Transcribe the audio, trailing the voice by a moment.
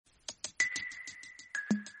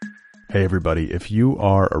Hey everybody, if you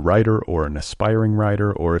are a writer or an aspiring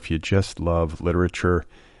writer, or if you just love literature,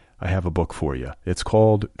 I have a book for you. It's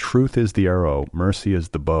called Truth is the Arrow, Mercy is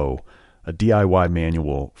the Bow, a DIY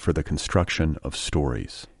manual for the construction of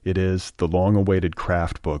stories. It is the long-awaited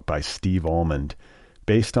craft book by Steve Almond,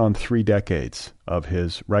 based on 3 decades of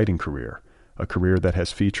his writing career, a career that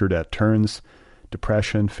has featured at turns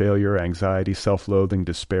depression, failure, anxiety, self-loathing,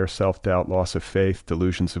 despair, self-doubt, loss of faith,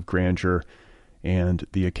 delusions of grandeur, and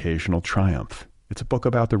the occasional triumph. It's a book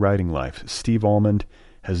about the writing life. Steve Almond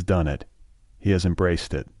has done it. He has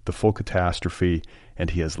embraced it, the full catastrophe, and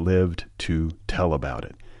he has lived to tell about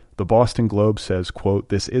it. The Boston Globe says, quote,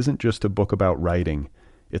 "This isn't just a book about writing,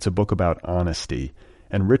 it's a book about honesty."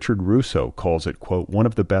 And Richard Russo calls it, quote, "one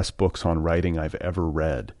of the best books on writing I've ever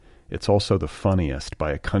read. It's also the funniest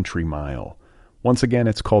by a country mile." Once again,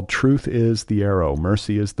 it's called Truth is the Arrow,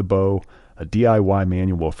 Mercy is the Bow, a DIY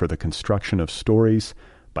manual for the construction of stories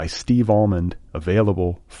by Steve Almond,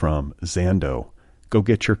 available from Zando. Go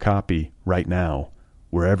get your copy right now,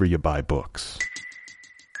 wherever you buy books.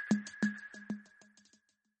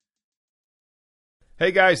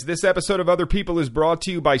 Hey guys, this episode of Other People is brought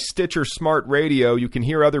to you by Stitcher Smart Radio. You can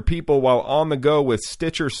hear other people while on the go with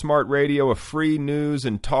Stitcher Smart Radio, a free news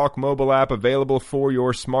and talk mobile app available for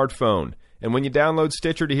your smartphone. And when you download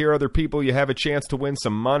Stitcher to hear other people, you have a chance to win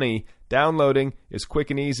some money. Downloading is quick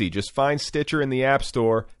and easy. Just find Stitcher in the App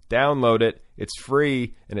Store, download it, it's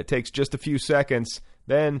free, and it takes just a few seconds.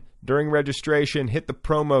 Then, during registration, hit the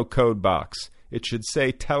promo code box. It should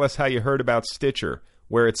say, "Tell us how you heard about Stitcher."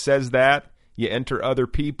 Where it says that, you enter Other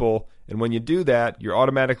People, and when you do that, you're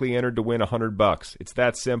automatically entered to win $100. It's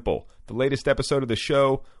that simple. The latest episode of the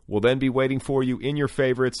show will then be waiting for you in your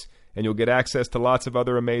favorites, and you'll get access to lots of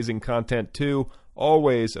other amazing content too,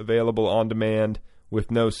 always available on demand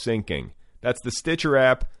with no syncing. That's the Stitcher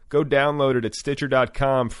app. Go download it at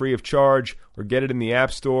Stitcher.com free of charge, or get it in the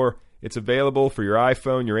App Store. It's available for your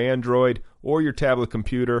iPhone, your Android, or your tablet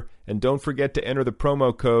computer. And don't forget to enter the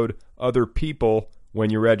promo code OTHERPEOPLE when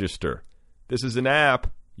you register. This is an app.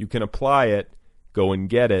 You can apply it. Go and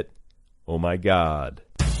get it. Oh my God.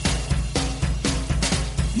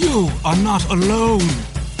 You are not alone.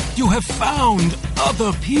 You have found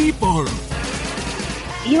other people.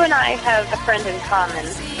 You and I have a friend in common.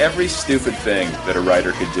 Every stupid thing that a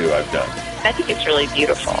writer could do, I've done. I think it's really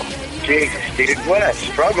beautiful. Jesus, dude, what a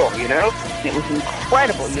struggle, you know? It was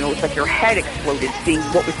incredible. You know, it's like your head exploded seeing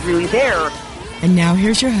what was really there. And now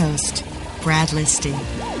here's your host, Brad Listy.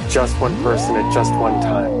 Just one person at just one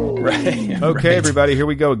time. Right. Okay, everybody, here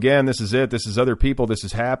we go again. This is it. This is Other People. This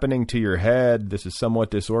is happening to your head. This is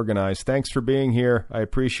somewhat disorganized. Thanks for being here. I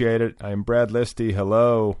appreciate it. I am Brad Listy.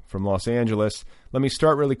 Hello from Los Angeles. Let me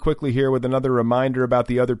start really quickly here with another reminder about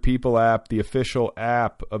the Other People app, the official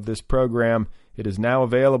app of this program. It is now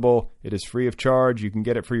available. It is free of charge. You can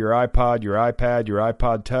get it for your iPod, your iPad, your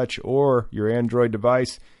iPod Touch, or your Android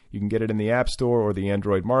device. You can get it in the App Store or the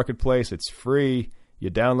Android Marketplace. It's free. You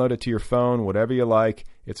download it to your phone, whatever you like.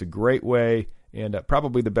 It's a great way and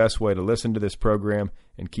probably the best way to listen to this program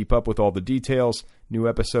and keep up with all the details. New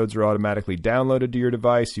episodes are automatically downloaded to your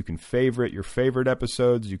device. You can favorite your favorite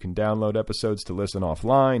episodes. You can download episodes to listen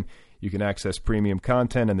offline. You can access premium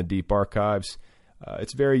content in the deep archives.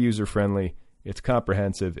 It's very user-friendly. It's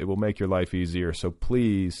comprehensive. It will make your life easier. So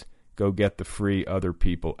please go get the free Other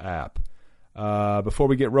People app. Before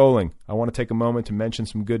we get rolling, I want to take a moment to mention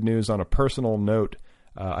some good news on a personal note.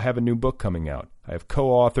 I have a new book coming out. I have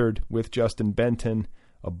co-authored with Justin Benton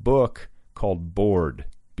a book called Bored,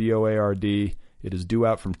 B-O-A-R-D. It is due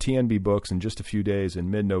out from TNB Books in just a few days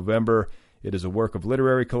in mid-November. It is a work of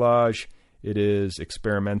literary collage. It is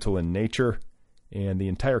experimental in nature. And the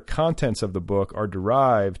entire contents of the book are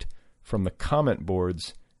derived from the comment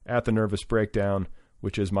boards at The Nervous Breakdown,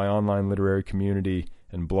 which is my online literary community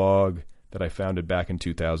and blog that I founded back in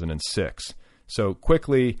 2006. So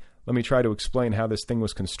quickly, let me try to explain how this thing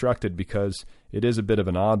was constructed, because it is a bit of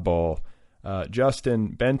an oddball. Justin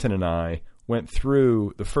Benton and I went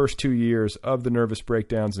through the first 2 years of The Nervous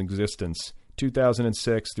Breakdown's existence,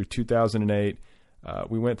 2006 through 2008.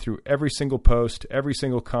 We went through every single post, every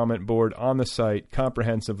single comment board on the site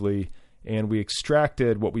comprehensively, and we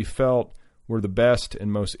extracted what we felt were the best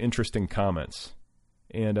and most interesting comments.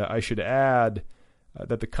 And I should add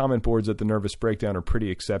that the comment boards at The Nervous Breakdown are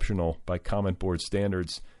pretty exceptional by comment board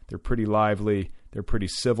standards. They're pretty lively. They're pretty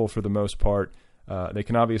civil for the most part. They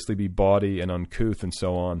can obviously be bawdy and uncouth and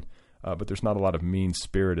so on, but there's not a lot of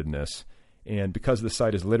mean-spiritedness. And because the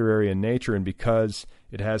site is literary in nature, and because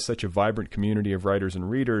it has such a vibrant community of writers and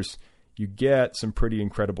readers, you get some pretty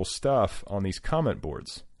incredible stuff on these comment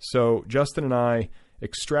boards. So Justin and I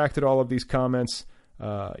extracted all of these comments,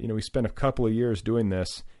 We spent a couple of years doing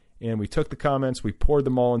this, and we took the comments, we poured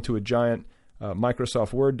them all into a giant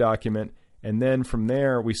Microsoft Word document, and then from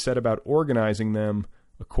there we set about organizing them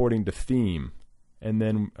according to theme. And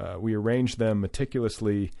then we arranged them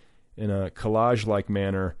meticulously in a collage-like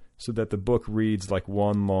manner so that the book reads like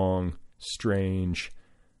one long, strange,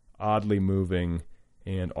 oddly moving,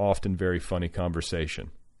 and often very funny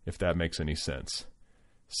conversation, if that makes any sense.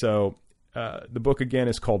 So the book, again,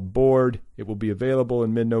 is called Bored. It will be available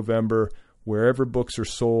in mid-November wherever books are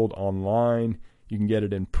sold online. You can get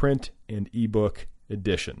it in print and ebook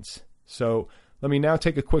editions. So let me now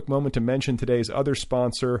take a quick moment to mention today's other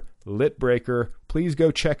sponsor, Litbreaker. Please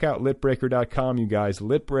go check out litbreaker.com, you guys.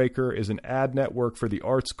 Litbreaker is an ad network for the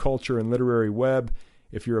arts, culture, and literary web.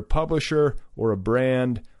 If you're a publisher or a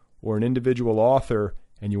brand or an individual author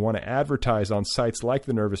and you want to advertise on sites like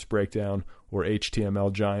The Nervous Breakdown or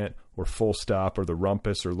HTML Giant or Full Stop or The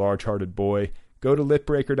Rumpus or Large Hearted Boy, go to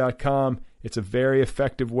litbreaker.com. It's a very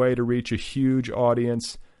effective way to reach a huge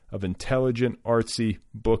audience of intelligent, artsy,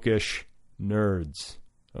 bookish nerds.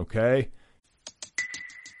 Okay?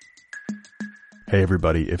 Hey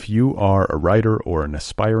everybody, if you are a writer or an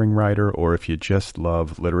aspiring writer, or if you just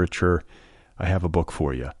love literature, I have a book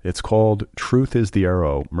for you. It's called Truth is the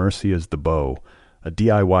Arrow, Mercy is the Bow, a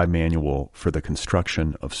DIY manual for the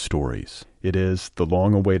construction of stories. It is the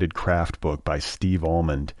long-awaited craft book by Steve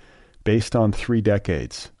Almond, based on 3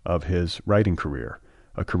 decades of his writing career,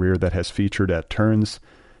 a career that has featured at turns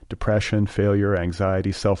depression, failure,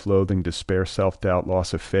 anxiety, self-loathing, despair, self-doubt,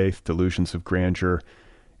 loss of faith, delusions of grandeur,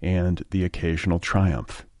 and the occasional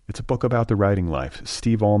triumph. It's a book about the writing life.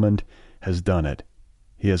 Steve Almond has done it.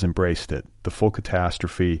 He has embraced it, the full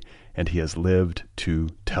catastrophe, and he has lived to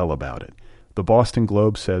tell about it. The Boston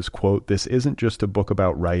Globe says, quote, "This isn't just a book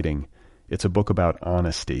about writing, it's a book about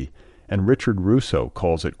honesty." And Richard Russo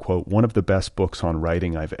calls it, quote, "one of the best books on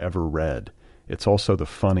writing I've ever read. It's also the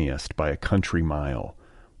funniest by a country mile."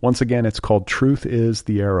 Once again, it's called Truth is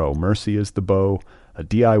the Arrow, Mercy is the Bow, a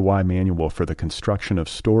DIY manual for the construction of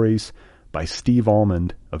stories by Steve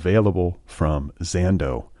Almond, available from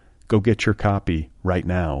Zando. Go get your copy right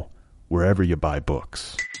now, wherever you buy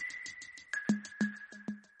books.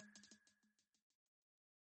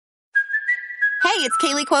 Hey, it's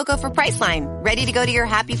Kaylee Cuoco for Priceline. Ready to go to your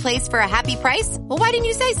happy place for a happy price? Well, why didn't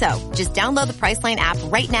you say so? Just download the Priceline app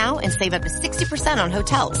right now and save up to 60% on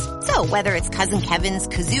hotels. So whether it's Cousin Kevin's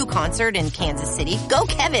Kazoo Concert in Kansas City, go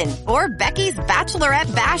Kevin, or Becky's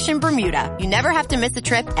Bachelorette Bash in Bermuda, you never have to miss a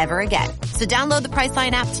trip ever again. So download the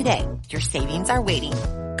Priceline app today. Your savings are waiting.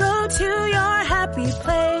 Go to your happy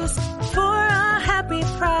place for a happy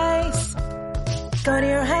price. Go to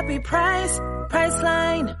your happy price,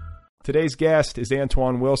 Priceline. Today's guest is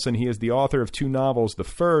Antoine Wilson. He is the author of 2 novels. The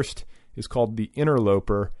first is called The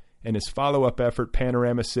Interloper, and his follow-up effort,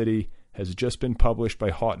 Panorama City, has just been published by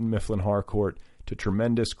Houghton Mifflin Harcourt to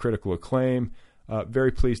tremendous critical acclaim.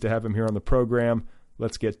 Very pleased to have him here on the program.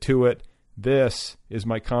 Let's get to it. This is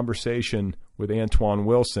my conversation with Antoine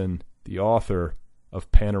Wilson, the author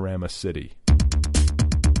of Panorama City.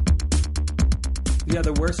 Yeah,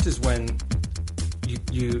 the worst is when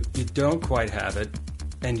you don't quite have it,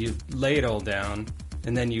 and you lay it all down,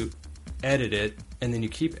 and then you edit it, and then you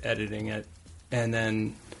keep editing it, and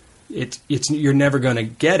then you're never going to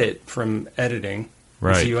get it from editing.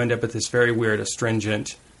 Right. So you end up with this very weird,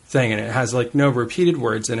 astringent thing, and it has like no repeated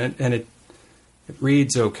words in it, and it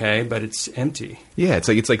reads okay, but it's empty. Yeah,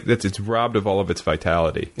 it's robbed of all of its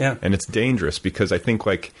vitality. Yeah. And it's dangerous because I think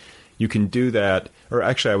like you can do that, or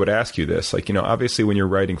actually I would ask you this, like, obviously when you're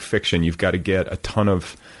writing fiction, you've got to get a ton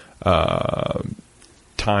of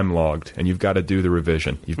time logged, and you've got to do the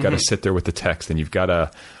revision. You've got to sit there with the text, and you've got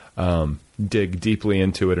to dig deeply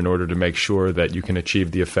into it in order to make sure that you can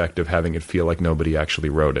achieve the effect of having it feel like nobody actually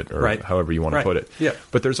wrote it, or however you want to put it. Yeah.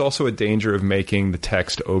 But there's also a danger of making the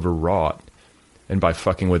text overwrought and by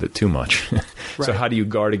fucking with it too much. So how do you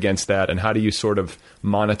guard against that, and how do you sort of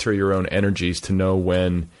monitor your own energies to know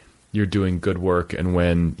when you're doing good work and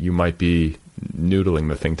when you might be noodling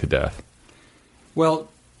the thing to death? Well,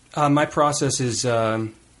 my process is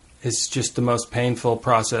just the most painful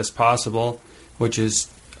process possible, which is,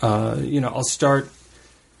 I'll start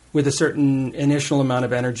with a certain initial amount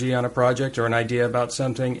of energy on a project or an idea about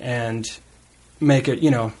something and make it,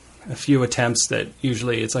 a few attempts that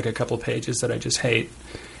usually it's like a couple pages that I just hate.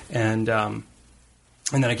 And then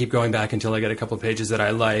I keep going back until I get a couple pages that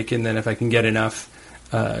I like. And then if I can get enough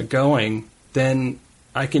going, then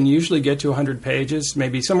I can usually get to 100 pages,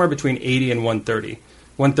 maybe somewhere between 80 and 130.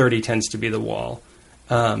 130 tends to be the wall.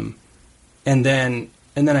 And then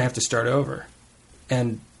I have to start over.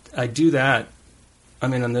 And I do that I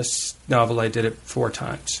mean, on this novel, I did it 4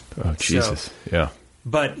 times. Oh, Jesus. So, yeah.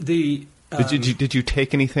 But the... Did you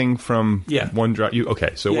take anything from one draft?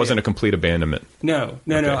 Okay, so it wasn't a complete abandonment. No.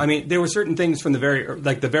 I mean, there were certain things from the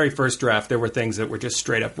very first draft. There were things that were just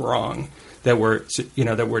straight up wrong. That were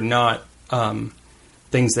not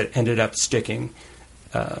things that ended up sticking.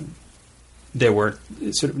 There were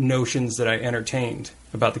sort of notions that I entertained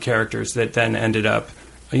about the characters that then ended up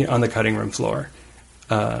on the cutting room floor.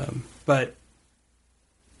 But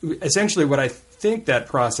essentially, what I think that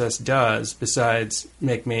process does, besides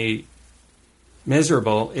make me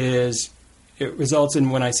miserable, is it results in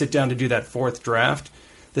when I sit down to do that 4th draft,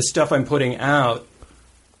 the stuff I'm putting out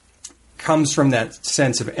comes from that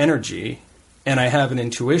sense of energy, and I have an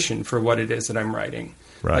intuition for what it is that I'm writing.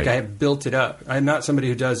 Right. Like I have built it up. I'm not somebody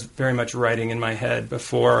who does very much writing in my head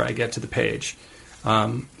before I get to the page.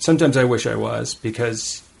 Sometimes I wish I was,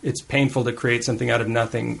 because it's painful to create something out of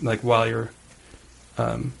nothing, like while you're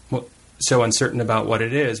so uncertain about what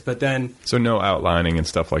it is. But then... So no outlining and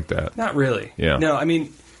stuff like that? Not really. Yeah. No, I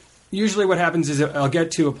mean, usually what happens is I'll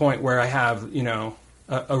get to a point where I have,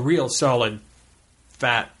 a real solid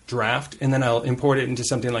fat draft, and then I'll import it into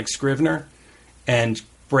something like Scrivener and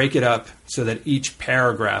break it up so that each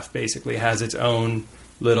paragraph basically has its own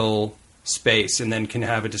little space, and then can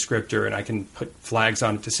have a descriptor, and I can put flags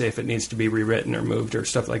on it to say if it needs to be rewritten or moved or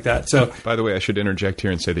stuff like that. So, by the way, I should interject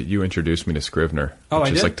here and say that you introduced me to Scrivener, which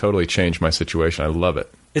has like totally changed my situation. I love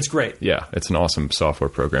it. It's great. Yeah, it's an awesome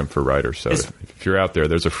software program for writers. So if you're out there,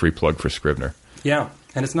 there's a free plug for Scrivener. Yeah,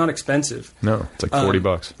 and it's not expensive. No, it's like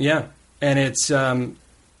 $40. Yeah, and it's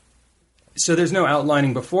so there's no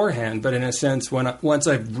outlining beforehand, but in a sense, once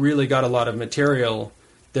I've really got a lot of material,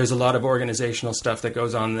 there's a lot of organizational stuff that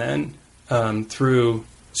goes on then. Through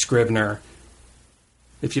Scrivener,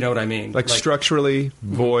 if you know what I mean. Like structurally,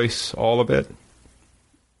 voice, all of it?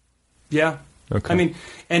 Yeah. Okay. I mean,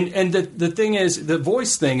 and the thing is, the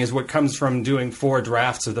voice thing is what comes from doing 4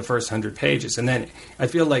 drafts of the first 100 pages. And then I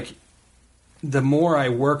feel like the more I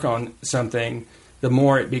work on something, the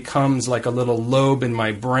more it becomes like a little lobe in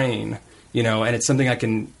my brain, and it's something I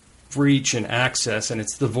can reach and access, and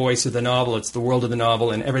it's the voice of the novel, it's the world of the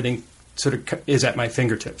novel, and everything sort of is at my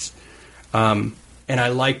fingertips. And I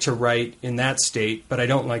like to write in that state, but I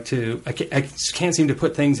don't like to... I can't seem to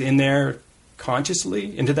put things in there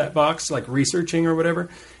consciously into that box, like researching or whatever.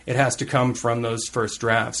 It has to come from those first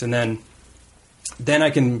drafts, and then I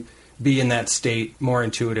can be in that state more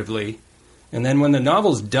intuitively. And then when the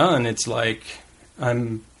novel's done, it's like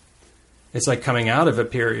coming out of a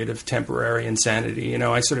period of temporary insanity.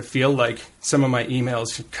 I sort of feel like some of my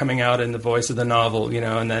emails coming out in the voice of the novel,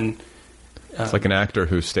 and then... It's like an actor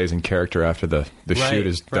who stays in character after the shoot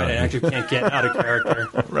is done. Right, an actor can't get out of character.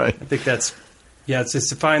 Right. I think that's... Yeah,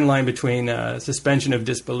 it's a fine line between suspension of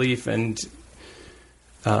disbelief and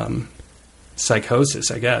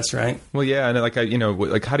psychosis, I guess, right? Well, yeah,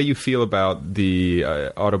 and how do you feel about the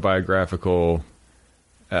autobiographical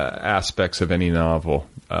aspects of any novel?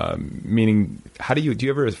 Meaning, do you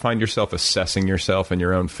ever find yourself assessing yourself in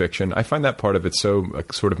your own fiction? I find that part of it so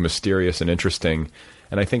sort of mysterious and interesting.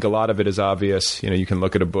 And I think a lot of it is obvious. You can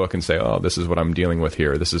look at a book and say, oh, this is what I'm dealing with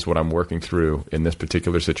here. This is what I'm working through in this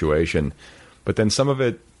particular situation. But then some of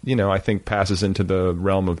it, I think passes into the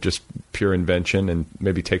realm of just pure invention and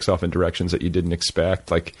maybe takes off in directions that you didn't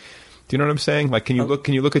expect. Like, do you know what I'm saying? Like, can you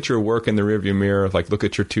look at your work in the rearview mirror, like look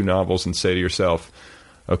at your 2 novels and say to yourself,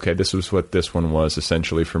 okay, this was what this one was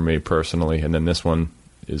essentially for me personally, and then this one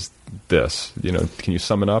is this. Can you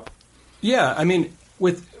sum it up? Yeah, I mean,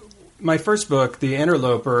 with my first book, The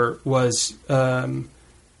Interloper, was, the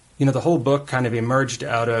whole book kind of emerged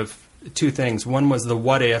out of 2 things. One was the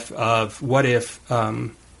what if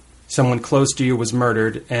someone close to you was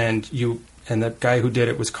murdered and the guy who did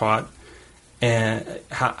it was caught, and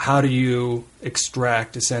how do you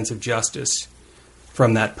extract a sense of justice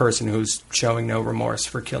from that person who's showing no remorse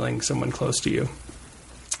for killing someone close to you?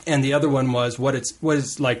 And the other one was what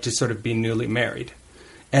it's like to sort of be newly married.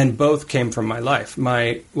 And both came from my life.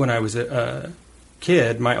 When I was a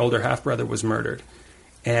kid, my older half-brother was murdered.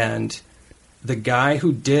 And the guy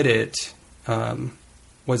who did it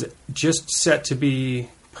was just set to be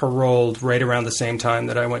paroled right around the same time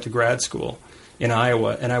that I went to grad school in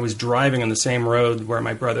Iowa. And I was driving on the same road where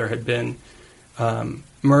my brother had been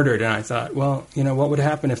murdered. And I thought, well, what would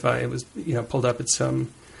happen if I was, pulled up at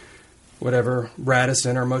some... whatever,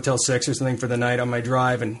 Radisson or Motel 6 or something for the night on my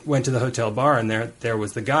drive and went to the hotel bar, and there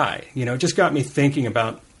was the guy. It just got me thinking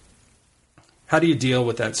about how do you deal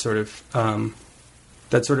with that sort of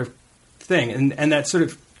thing, and that sort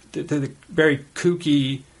of the very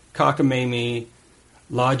kooky, cockamamie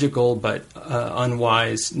logical but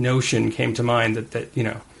unwise notion came to mind that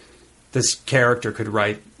this character could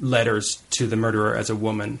write letters to the murderer as a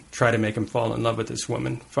woman, try to make him fall in love with this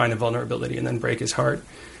woman, find a vulnerability, and then break his heart.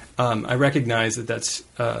 I recognize that that's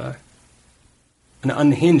an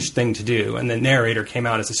unhinged thing to do, and the narrator came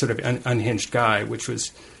out as a sort of unhinged guy, which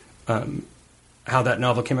was how that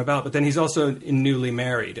novel came about. But then he's also newly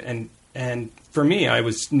married, and for me, I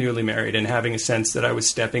was newly married and having a sense that I was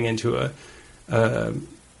stepping into a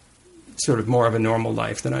sort of more of a normal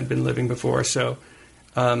life than I'd been living before. So,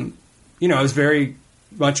 I was very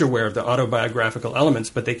much aware of the autobiographical elements,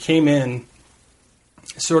 but they came in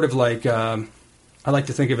sort of like, I like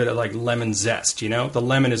to think of it like lemon zest, The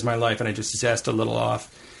lemon is my life, and I just zest a little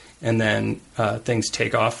off, and then things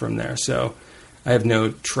take off from there. So I have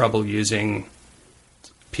no trouble using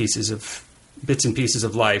bits and pieces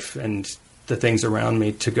of life and the things around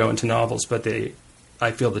me to go into novels, but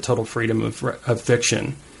I feel the total freedom of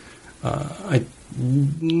fiction. I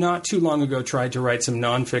not too long ago tried to write some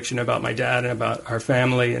nonfiction about my dad and about our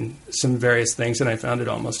family and some various things, and I found it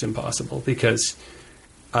almost impossible because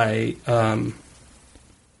I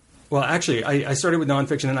started with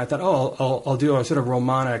nonfiction, and I thought, I'll do a sort of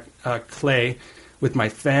roman clay with my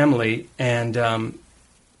family, and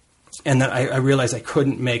then I realized I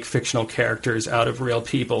couldn't make fictional characters out of real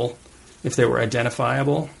people if they were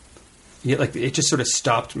identifiable. It just sort of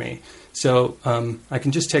stopped me. So I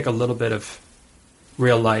can just take a little bit of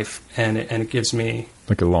real life, and it gives me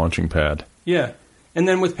like a launching pad. Yeah, and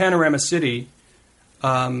then with Panorama City,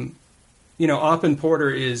 Oppen Porter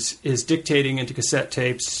is dictating into cassette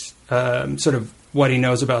tapes sort of what he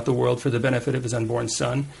knows about the world for the benefit of his unborn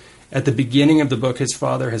son. At the beginning of the book, his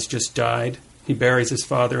father has just died. He buries his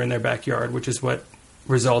father in their backyard, which is what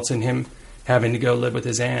results in him having to go live with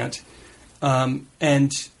his aunt.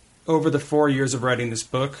 And over the 4 years of writing this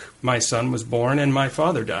book, my son was born and my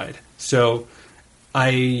father died. So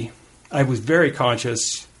I was very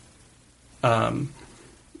conscious of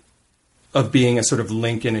being a sort of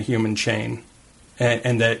link in a human chain,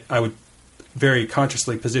 and that I would very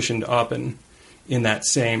consciously positioned Oppen in that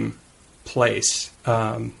same place.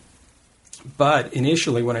 But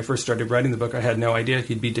initially, when I first started writing the book, I had no idea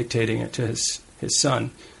he'd be dictating it to his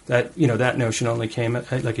son. That notion only came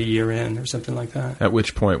at like a year in or something like that. At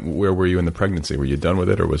which point, where were you in the pregnancy? Were you done with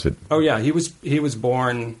it, or was it? Oh yeah, he was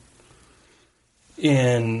born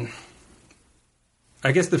in.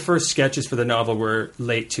 I guess the first sketches for the novel were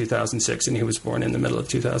late 2006, and he was born in the middle of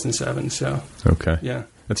 2007. So okay, yeah,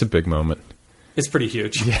 that's a big moment. It's pretty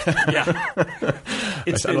huge. Yeah.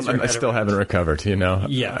 I still haven't recovered,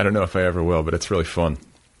 Yeah. I don't know if I ever will, but it's really fun.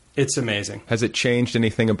 It's amazing. Has it changed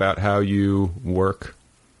anything about how you work?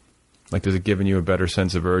 Like, has it given you a better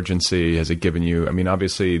sense of urgency? Has it given you,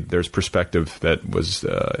 obviously there's perspective that was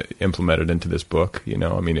implemented into this book,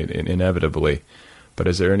 inevitably. But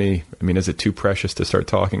is there any, is it too precious to start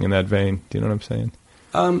talking in that vein? Do you know what I'm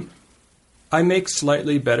saying? I make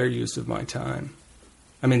slightly better use of my time.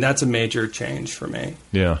 That's a major change for me.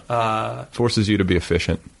 Yeah. Forces you to be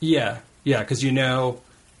efficient. Yeah, because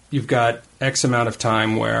you've got X amount of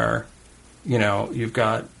time where, you've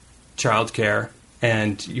got childcare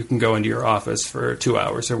and you can go into your office for 2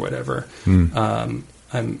 hours or whatever.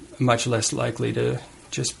 I'm much less likely to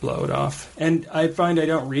just blow it off. And I find I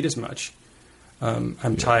don't read as much.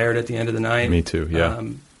 I'm tired at the end of the night. Me too, yeah.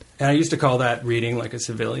 And I used to call that reading like a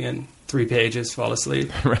civilian. 3 pages, fall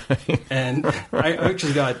asleep. Right. And I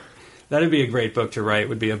actually thought that'd be a great book to write,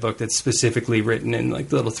 would be a book that's specifically written in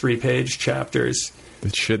like little 3-page chapters.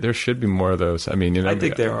 There should be more of those. I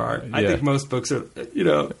think there are. Yeah. I think most books are,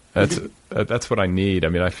 That's what I need.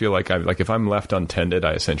 I feel like if I'm left untended,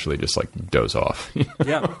 I essentially just like doze off.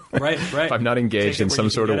 Yeah, right. If I'm not engaged in some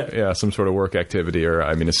sort of work activity, or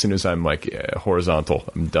as soon as I'm like horizontal,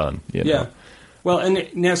 I'm done. Yeah. Well,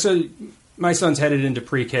 and now my son's headed into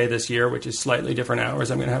pre-K this year, which is slightly different hours.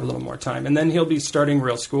 I'm going to have a little more time. And then he'll be starting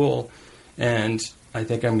real school. And I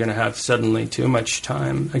think I'm going to have suddenly too much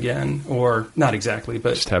time again. Or not exactly,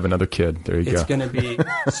 but... just have another kid. There you go. It's going to be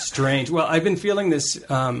strange. Well, I've been feeling this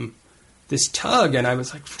this tug, and I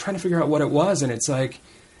was like trying to figure out what it was. And it's like,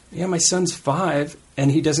 my son's 5, and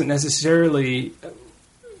he doesn't necessarily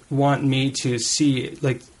want me to see,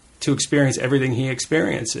 like, to experience everything he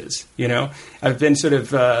experiences. I've been sort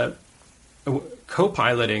of...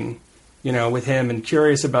 co-piloting, with him and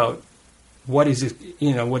curious about what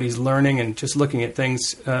he's learning and just looking at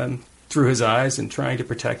things through his eyes and trying to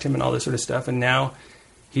protect him and all this sort of stuff. And now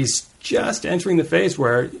he's just entering the phase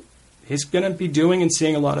where he's going to be doing and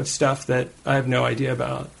seeing a lot of stuff that I have no idea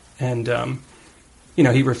about. And,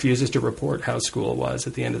 he refuses to report how school was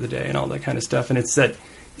at the end of the day and all that kind of stuff. And it's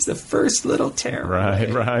He's the first little terror. Right.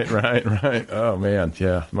 Oh, man,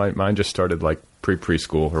 yeah. Mine just started like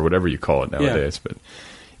preschool or whatever you call it nowadays, but...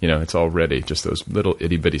 it's already just those little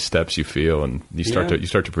itty-bitty steps you feel, and you start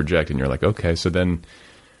to project, and you're like, okay, so then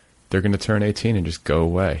they're going to turn 18 and just go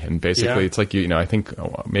away. And basically, it's like, I think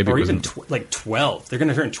maybe or it was even like 12. They're going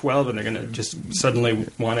to turn 12, and they're going to just suddenly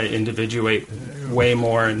want to individuate way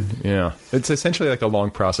more. And it's essentially like a long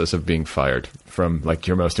process of being fired from like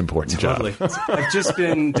your most important job. I've just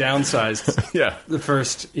been downsized. The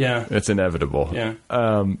first, it's inevitable.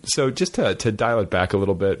 So just to dial it back a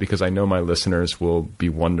little bit, because I know my listeners will be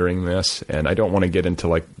wondering this, and I don't want to get into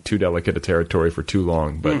like too delicate a territory for too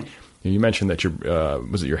long, but. You mentioned that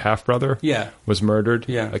was it your half brother? Was murdered.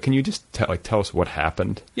 Can you just tell us what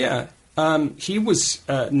happened? He was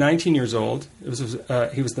 19 years old.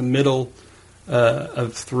 He was the middle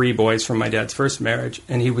of three boys from my dad's first marriage,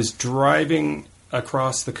 and he was driving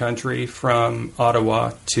across the country from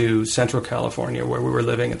Ottawa to Central California, where we were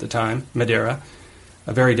living at the time, Madera,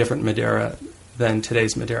 a very different Madera than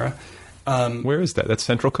today's Madera. Where is that? That's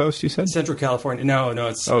Central Coast, you said? Central California. No,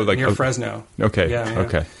 it's near Fresno. Okay.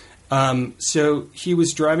 Okay. So he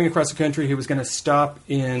was driving across the country. He was going to stop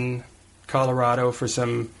in Colorado for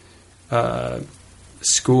some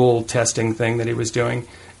school testing thing that he was doing.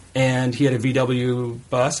 And he had a VW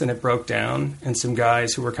bus, and it broke down. And some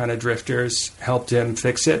guys who were kind of drifters helped him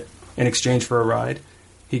fix it in exchange for a ride.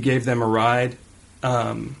 He gave them a ride.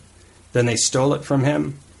 Then they stole it from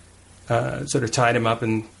him, sort of tied him up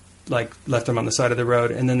and left him on the side of the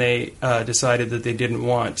road. And then they decided that they didn't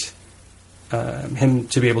want him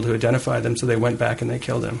to be able to identify them, so they went back and they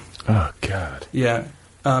killed him. Oh, God. Yeah.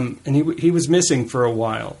 And he was missing for a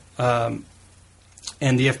while. And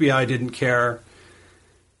the FBI didn't care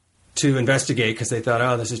to investigate because they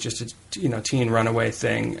thought, this is just a teen runaway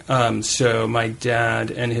thing. So my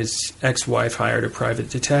dad and his ex-wife hired a private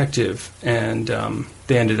detective, and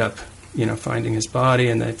they ended up, finding his body,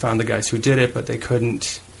 and they found the guys who did it, but they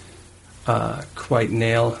couldn't quite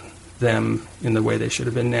nail them in the way they should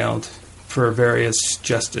have been nailed, for various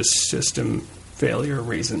justice system failure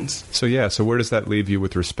reasons. So where does that leave you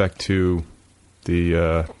with respect to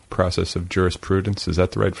the process of jurisprudence? Is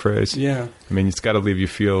that the right phrase? Yeah. I mean, it's got to leave you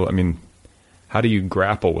feel, how do you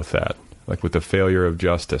grapple with that, like with the failure of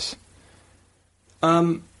justice?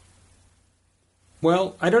 Well,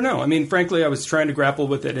 I don't know. Frankly, I was trying to grapple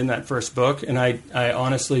with it in that first book, and I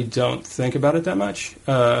honestly don't think about it that much.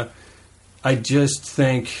 I just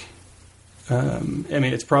think...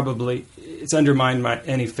 it's undermined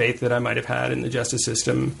any faith that I might have had in the justice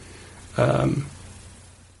system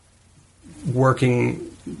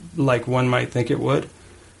working like one might think it would.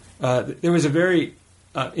 There was a very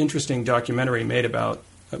interesting documentary made about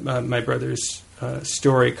my brother's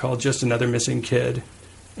story called Just Another Missing Kid,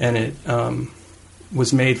 and it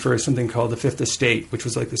was made for something called the Fifth Estate, which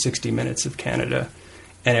was like the 60 Minutes of Canada,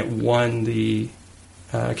 and it won the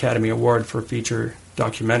Academy Award for feature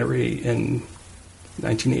documentary in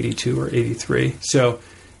 1982 or 83. So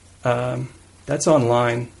that's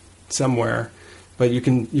online somewhere, but you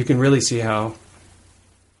can really see how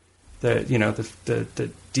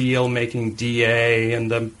the deal making DA and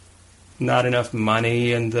the not enough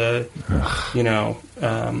money and the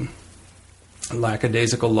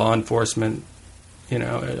lackadaisical law enforcement,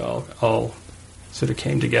 it all sort of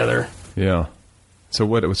came together. Yeah. So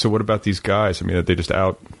what about these guys? Are they just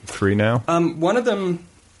out free now? One of them,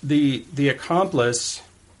 the accomplice,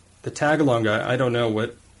 the tag-along guy, I don't know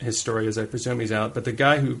what his story is. I presume he's out. But the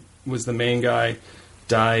guy who was the main guy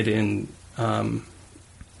died in...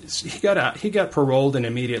 he got out. He got paroled and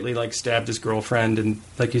immediately stabbed his girlfriend, and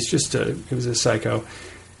he was a psycho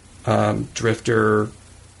drifter,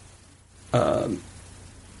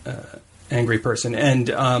 angry person,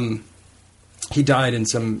 and he died in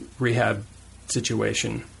some rehab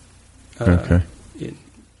situation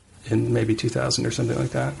in maybe 2000 or something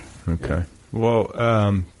like that. Okay. Yeah.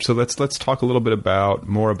 Well, so let's talk a little bit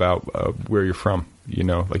more about where you're from.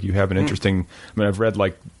 You have an interesting... I've read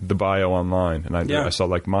the bio online, and I saw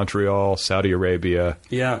Montreal, Saudi Arabia,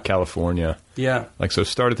 California. Yeah. So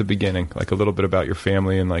start at the beginning, a little bit about your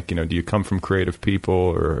family, and do you come from creative people,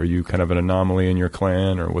 or are you kind of an anomaly in your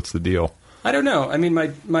clan, or what's the deal? I don't know.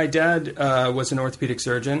 My dad was an orthopedic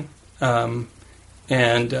surgeon.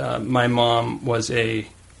 And my mom was a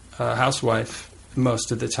housewife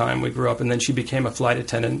most of the time we grew up, and then she became a flight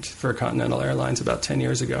attendant for Continental Airlines about 10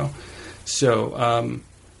 years ago. So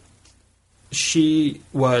she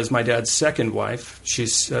was my dad's second wife.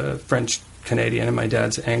 She's French-Canadian, and my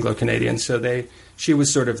dad's Anglo-Canadian. So she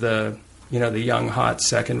was sort of the young, hot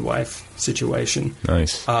second wife situation.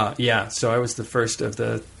 Nice. So I was the first of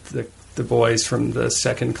the the boys from the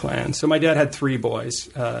second clan. So my dad had 3 boys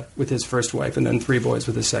with his first wife, and then 3 boys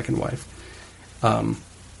with his second wife.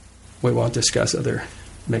 We won't discuss other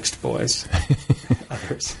mixed boys.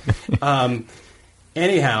 Others.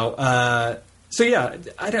 Anyhow, so yeah,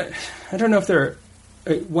 I don't know if they're.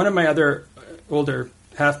 One of my other older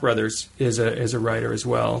half brothers is a writer as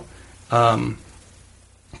well.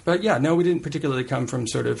 But yeah, no, we didn't particularly come from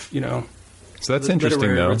sort of, So that's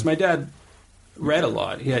interesting, though. My dad read a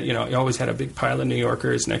lot. He had, he always had a big pile of New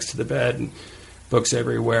Yorkers next to the bed and books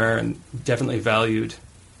everywhere, and definitely valued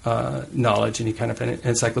knowledge, and he kind of had an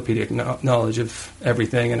encyclopedic knowledge of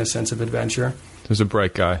everything and a sense of adventure. He was a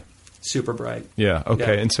bright guy. Super bright. Yeah.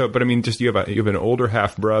 Okay. Yeah. And so, but I mean, just you have an older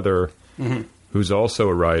half brother who's also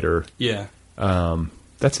a writer. Yeah.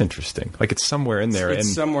 That's interesting. Like it's somewhere in there.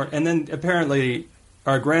 It's somewhere, and then apparently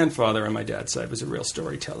our grandfather on my dad's side was a real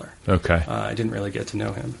storyteller. Okay. I didn't really get to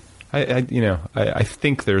know him. I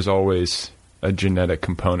think there's always a genetic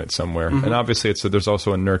component somewhere, and obviously there's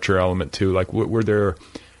also a nurture element too. Like, were there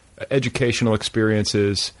educational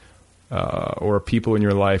experiences or people in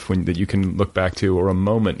your life that you can look back to, or a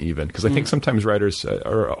moment even? Because I think sometimes writers,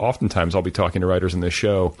 or oftentimes I'll be talking to writers in this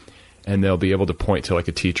show, and they'll be able to point to like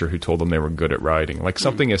a teacher who told them they were good at writing. Like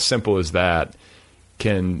something as simple as that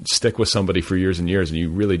can stick with somebody for years and years, and you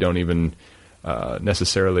really don't even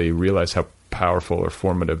necessarily realize how powerful or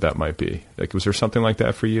formative that might be. Like, was there something like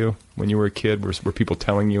that for you when you were a kid? Were people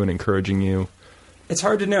telling you and encouraging you? It's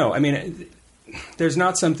hard to know. I mean, there's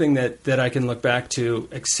not something that I can look back to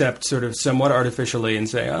except sort of somewhat artificially and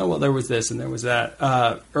say, oh, well, there was this and there was that.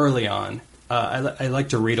 Early on, I like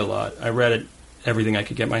to read a lot. I read everything I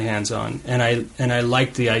could get my hands on, and I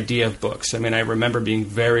liked the idea of books. I mean, I remember being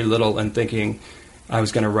very little and thinking I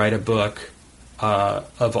was going to write a book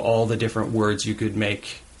of all the different words you could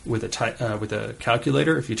make with a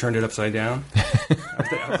calculator if you turned it upside down.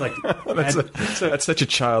 I was like, that's such a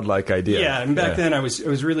childlike idea. Yeah, and back then I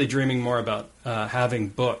was really dreaming more about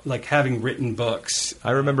having written books.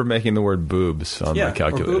 I remember making the word boobs on my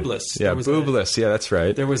calculator. Or boobless. Yeah, boobless. Yeah, that's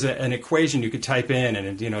right. There was an equation you could type in,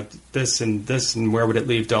 and this and this, and where would it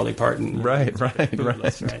leave Dolly Parton? Right.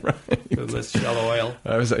 Boobless, right. Boobless, shell oil.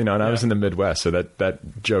 I was, I was in the Midwest, so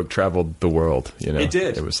that joke traveled the world. It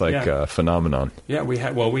did. It was like a phenomenon. Yeah, we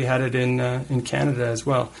had it in Canada as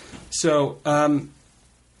well. So.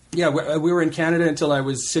 We were in Canada until I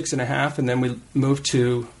was 6.5, and then we moved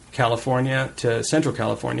to California, to Central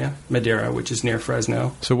California, Madera, which is near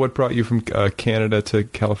Fresno. So what brought you from Canada to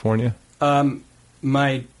California?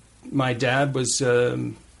 My dad was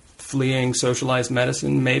fleeing socialized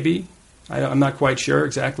medicine, maybe. I'm not quite sure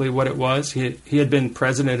exactly what it was. He had been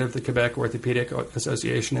president of the Quebec Orthopedic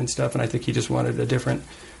Association and stuff, and I think he just wanted a different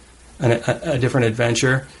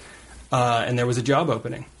adventure. And there was a job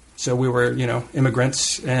opening. So we were,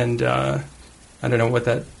 immigrants, and I don't know what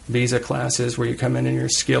that visa class is where you come in and you're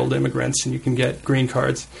skilled immigrants and you can get green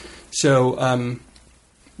cards. So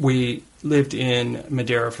we lived in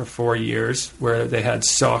Madera for 4 years, where they had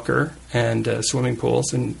soccer and swimming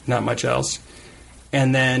pools and not much else.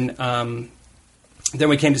 And then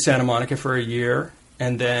we came to Santa Monica for a year,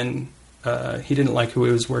 and then he didn't like who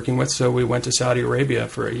he was working with, so we went to Saudi Arabia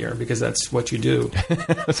for a year, because that's what you do.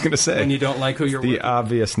 I was going to say. When you don't like who you're working with. The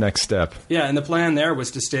obvious next step. Yeah, and the plan there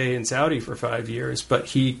was to stay in Saudi for 5 years, but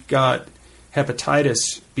he got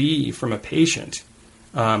hepatitis B from a patient.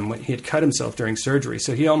 He had cut himself during surgery,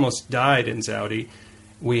 so he almost died in Saudi.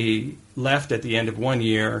 We left at the end of 1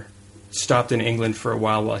 year, stopped in England for a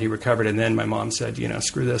while he recovered, and then my mom said,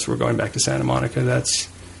 screw this, we're going back to Santa Monica.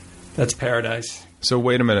 That's paradise. So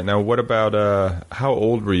wait a minute. Now, what about how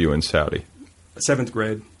old were you in Saudi? 7th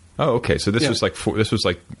grade. Oh, okay. So this was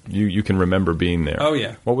like you can remember being there. Oh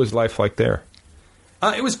yeah. What was life like there?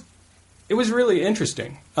 It was really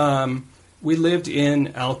interesting. We lived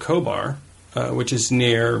in Al Khobar, which is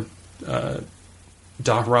near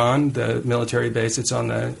Dhahran, the military base. It's on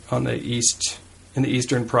the east, in the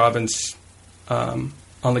eastern province, on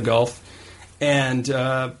the Gulf, and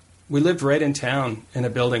we lived right in town in a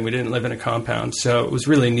building. We didn't live in a compound, so it was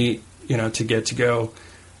really neat, to get to go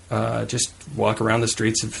just walk around the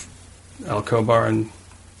streets of Al Khobar and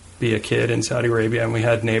be a kid in Saudi Arabia. And we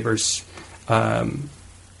had neighbors. Our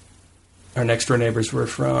next door neighbors were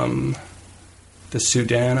from the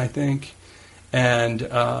Sudan, I think, and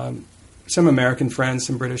some American friends,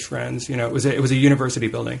 some British friends. It was a university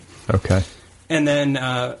building. Okay. And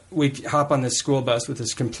then we'd hop on this school bus with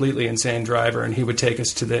this completely insane driver, and he would take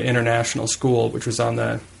us to the international school, which was on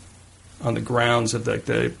the grounds of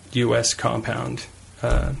the U.S. compound,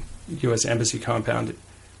 U.S. Embassy compound,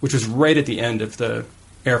 which was right at the end of the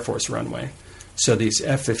Air Force runway. So these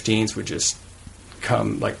F-15s would just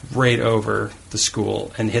come like right over the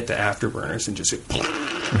school and hit the afterburners and just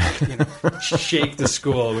shake the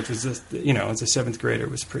school, which was just, as a 7th grader,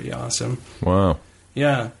 was pretty awesome. Wow.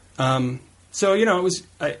 Yeah. So it was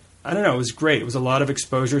I don't know, it was great. It was a lot of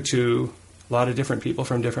exposure to a lot of different people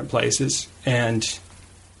from different places, and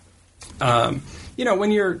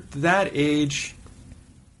when you're that age,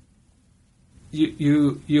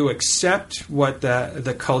 you accept what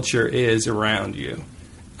the culture is around you,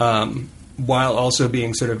 while also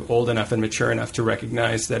being sort of old enough and mature enough to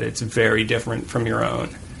recognize that it's very different from your own.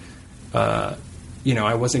 I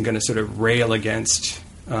wasn't going to sort of rail against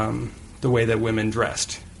the way that women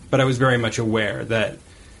dressed, but I was very much aware that,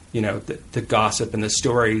 the gossip and the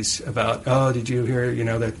stories about, oh, did you hear,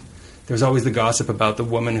 that there's always the gossip about the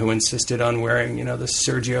woman who insisted on wearing, the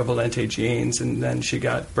Sergio Valente jeans, and then she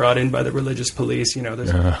got brought in by the religious police.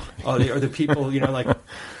 There's all the people, like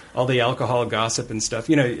all the alcohol gossip and stuff.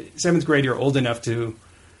 7th grade, you're old enough to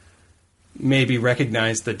maybe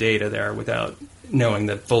recognize the data there without knowing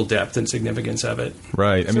the full depth and significance of it.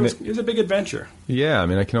 Right. So it was a big adventure. Yeah. I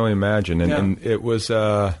mean, I can only imagine. And it was,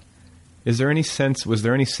 was there any sense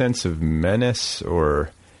of menace, or,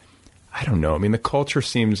 I don't know. I mean, the culture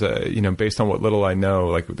seems, based on what little I know,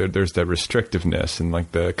 like there's the restrictiveness and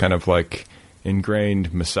like the kind of like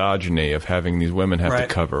ingrained misogyny of having these women have to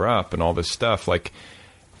cover up and all this stuff. Like,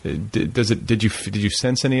 did you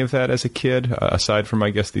sense any of that as a kid, aside from, I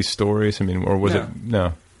guess, these stories? I mean, or was it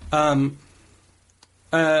no?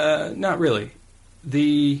 Not really.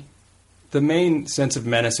 The main sense of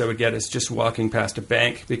menace I would get is just walking past a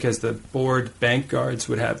bank, because the bored bank guards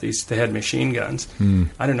would have they had machine guns.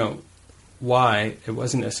 I don't know why. It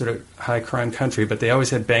wasn't a sort of high crime country, but they always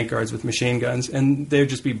had bank guards with machine guns, and they would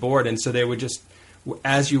just be bored, and so they would just,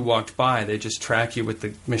 as you walked by, they just track you with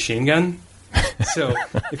the machine gun. So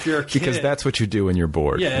if you're a kid, because that's what you do when you're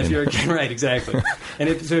bored. Yeah, if you're a kid, right, exactly. And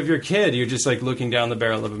if you're a kid, you're just like looking down the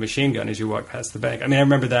barrel of a machine gun as you walk past the bank. I mean, I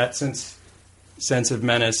remember that sense of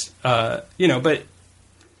menace, but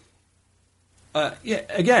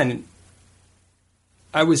again,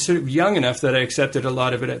 I was sort of young enough that I accepted a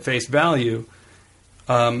lot of it at face value,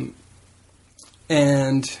 and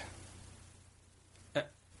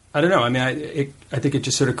I don't know. I mean, I think it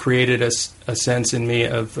just sort of created a sense in me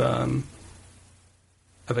of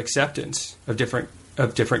acceptance of different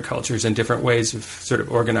cultures and different ways of sort of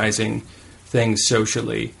organizing things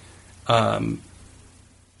socially.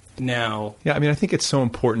 Now, yeah, I mean, I think it's so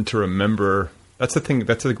important to remember. That's the thing.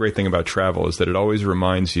 That's the great thing about travel, is that it always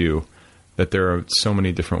reminds you that there are so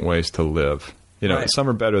many different ways to live. Some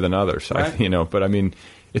are better than others. Right. But I mean,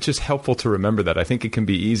 it's just helpful to remember that. I think it can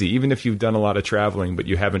be easy, even if you've done a lot of traveling, but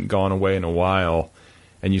you haven't gone away in a while,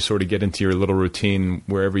 and you sort of get into your little routine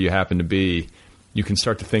wherever you happen to be. You can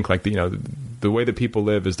start to think like, the way that people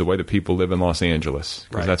live is the way that people live in Los Angeles,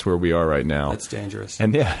 because that's where we are right now. That's dangerous.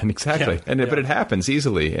 And exactly. Yeah. But it happens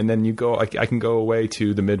easily. And then you go, I can go away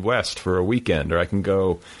to the Midwest for a weekend, or I can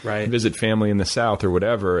go visit family in the South or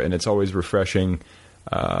whatever. And it's always refreshing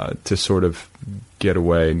to sort of get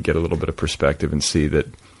away and get a little bit of perspective and see that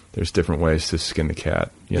there's different ways to skin the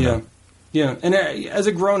cat. You know? Yeah. And as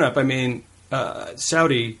a grown-up, I mean,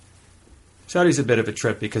 Saudi's a bit of a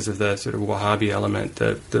trip because of the sort of Wahhabi element,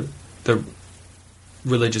 the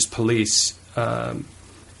religious police, and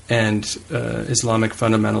Islamic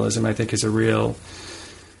fundamentalism, I think, is a real,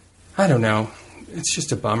 I don't know, it's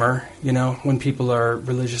just a bummer, when people are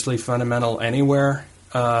religiously fundamental anywhere.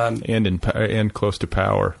 And close to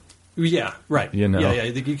power. Yeah, right. You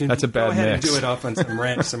can that's a bad go ahead mix. And do it off on some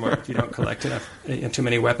ranch somewhere if you don't collect too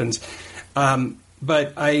many weapons.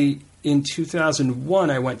 But in 2001,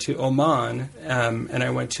 I went to Oman, and I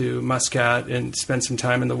went to Muscat and spent some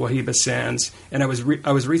time in the Wahiba Sands. And I was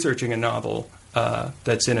researching a novel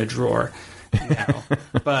that's in a drawer now.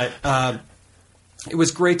 But it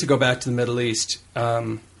was great to go back to the Middle East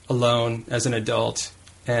alone as an adult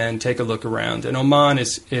and take a look around. And Oman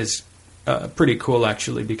is pretty cool,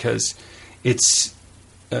 actually, because it's,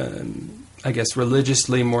 I guess,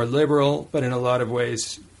 religiously more liberal, but in a lot of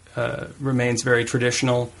ways remains very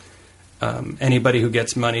traditional. Anybody who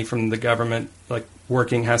gets money from the government, like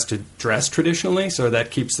working, has to dress traditionally, so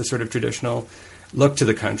that keeps the sort of traditional look to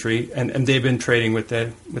the country. And they've been trading with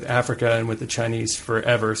Africa and with the Chinese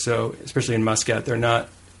forever. So especially in Muscat, they're not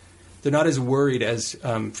as worried as,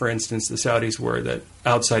 for instance, the Saudis were that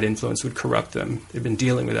outside influence would corrupt them. They've been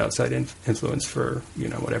dealing with outside influence for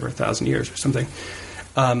 1,000 years or something.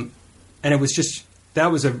 And it was just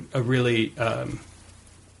that was a really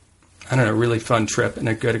really fun trip and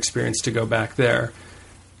a good experience to go back there.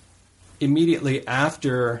 Immediately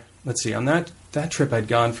after, on that trip, I'd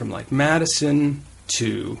gone from like Madison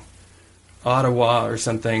to Ottawa or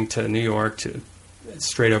something to New York to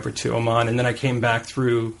straight over to Oman, and then I came back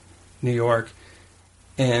through New York.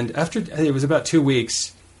 And after it was about 2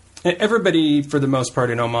 weeks, everybody for the most part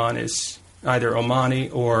in Oman is either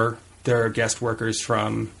Omani or they're guest workers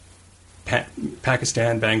from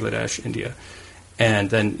Pakistan, Bangladesh, India, and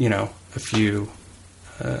then a few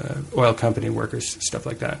oil company workers, stuff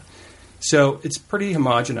like that. So it's pretty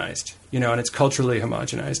homogenized, and it's culturally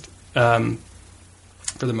homogenized.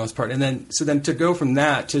 For the most part. And then to go from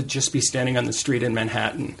that to just be standing on the street in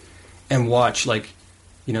Manhattan and watch the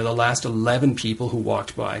last 11 people who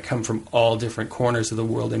walked by come from all different corners of the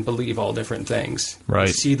world and believe all different things. Right.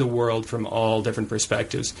 See the world from all different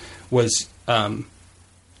perspectives was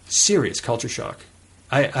serious culture shock.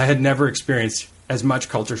 I had never experienced as much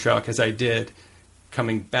culture shock as I did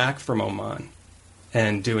coming back from Oman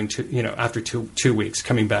and doing after two weeks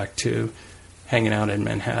coming back to hanging out in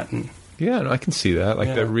Manhattan. Yeah, no, I can see that,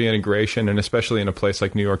 the reintegration, and especially in a place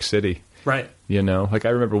like New York City. Right. I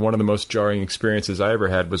remember one of the most jarring experiences I ever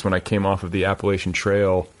had was when I came off of the Appalachian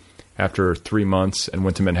Trail after 3 months and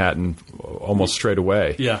went to Manhattan almost straight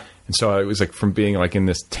away. Yeah. And so it was from being in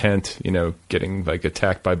this tent, getting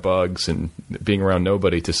attacked by bugs and being around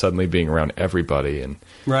nobody to suddenly being around everybody, and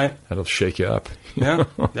right. That'll shake you up. Yeah,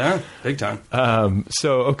 big time.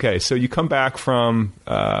 So you come back from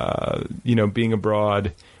being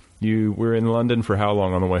abroad. You were in London for how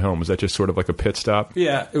long on the way home? Was that just sort of like a pit stop?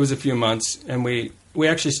 Yeah, it was a few months, and we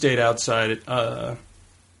actually stayed outside.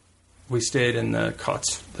 We stayed in the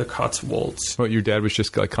Cotswolds. Well, your dad was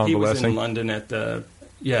just convalescing? He was in London at the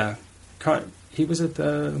he was at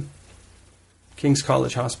the King's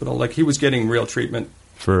College Hospital. He was getting real treatment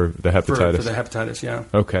for the hepatitis. For the hepatitis, yeah.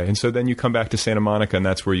 Okay, and so then you come back to Santa Monica, and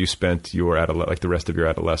that's where you spent your the rest of your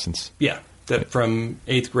adolescence. Yeah. From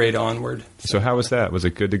 8th grade onward. So how was that? Was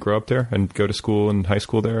it good to grow up there and go to school and high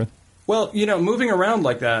school there? Well, moving around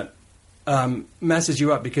like that messes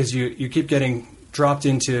you up because you keep getting dropped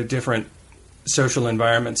into different social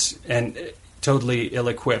environments and totally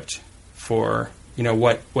ill-equipped for,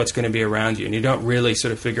 what's going to be around you. And you don't really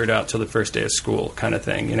sort of figure it out till the first day of school kind of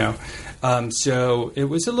thing, So it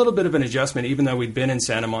was a little bit of an adjustment, even though we'd been in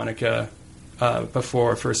Santa Monica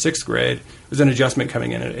before for 6th grade. It was an adjustment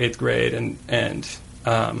coming in at 8th grade,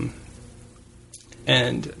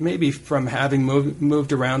 and maybe from having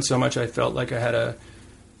moved around so much, I felt like I had a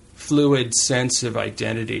fluid sense of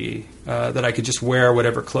identity that I could just wear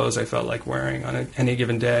whatever clothes I felt like wearing on any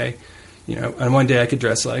given day. And one day I could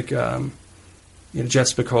dress like Jeff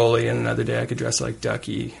Spicoli, and another day I could dress like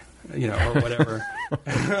Ducky, or whatever.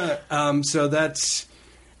 So that's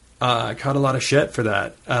I caught a lot of shit for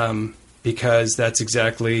that. Because that's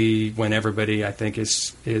exactly when everybody, I think,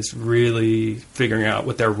 is really figuring out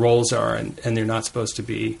what their roles are, and they're not supposed to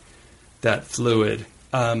be that fluid.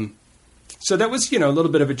 So that was, a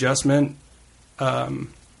little bit of adjustment. It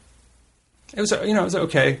was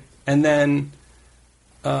okay. And then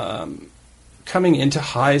coming into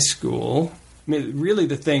high school, really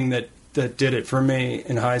the thing that did it for me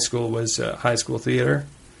in high school was high school theater.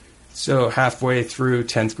 So halfway through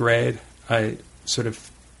 10th grade, I sort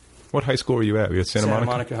of... What high school were you at? Were you at Santa Monica?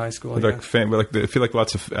 Santa Monica High School, I feel like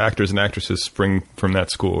lots of actors and actresses spring from that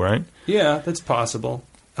school, right? Yeah, that's possible.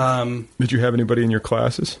 Did you have anybody in your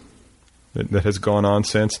classes that has gone on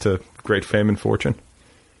since to great fame and fortune?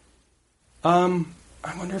 I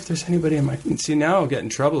wonder if there's anybody in my... See, now I'll get in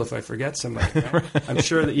trouble if I forget somebody. Right? I'm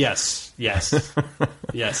sure that... Yes.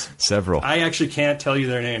 Several. I actually can't tell you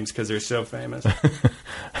their names because they're so famous.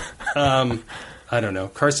 I don't know.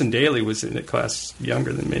 Carson Daly was in a class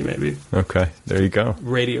younger than me, maybe. Okay, there you go.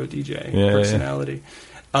 Radio DJ personality.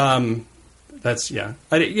 Yeah. That's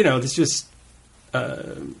it's just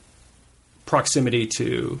proximity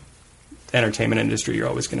to the entertainment industry. You're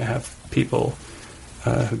always going to have people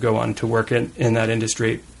who go on to work in that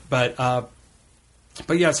industry. But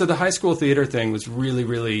yeah, so the high school theater thing was really,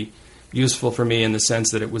 really useful for me in the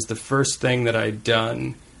sense that it was the first thing that I'd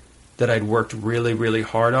done that I'd worked really, really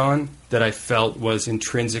hard on, that I felt was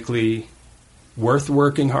intrinsically worth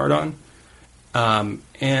working hard on,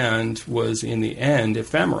 and was in the end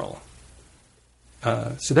ephemeral.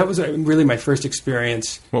 So that was really my first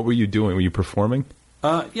experience. What were you doing? Were you performing?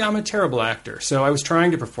 Yeah, I'm a terrible actor. So I was trying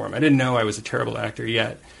to perform. I didn't know I was a terrible actor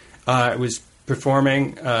yet. I was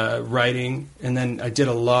performing, writing, and then I did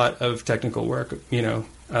a lot of technical work,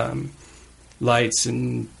 lights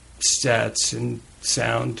and sets and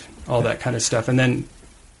sound, all that kind of stuff. And then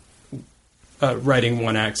writing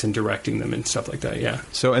one acts and directing them and stuff like that, yeah.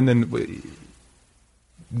 So, and then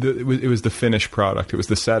it was the finished product. It was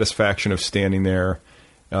the satisfaction of standing there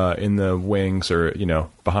in the wings or,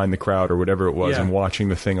 behind the crowd or whatever it was, Yeah. and watching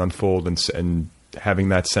the thing unfold and having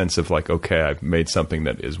that sense of like, okay, I've made something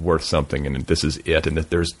that is worth something, and this is it, and that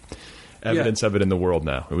there's evidence of it in the world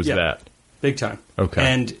now. It was that. Big time.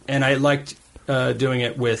 Okay. And I liked doing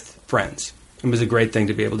it with friends. It was a great thing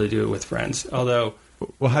to be able to do it with friends. Although,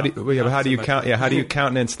 well, how do you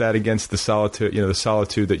countenance that against the solitude? The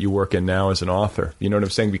solitude that you work in now as an author. You know what I'm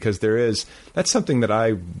saying? Because that's something that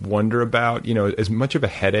I wonder about. As much of a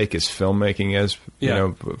headache as filmmaking is.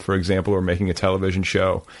 For example, or making a television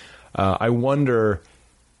show. I wonder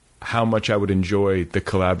how much I would enjoy the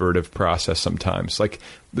collaborative process sometimes. Like,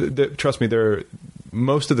 trust me,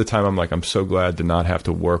 most of the time I'm so glad to not have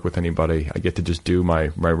to work with anybody. I get to just do my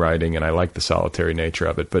writing, and I like the solitary nature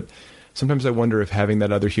of it. But sometimes I wonder if having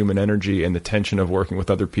that other human energy and the tension of working with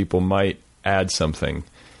other people might add something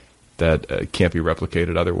that can't be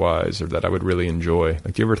replicated otherwise, or that I would really enjoy.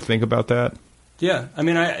 Like, do you ever think about that? Yeah. I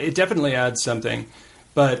mean, it definitely adds something,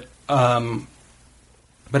 but it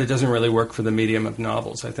doesn't really work for the medium of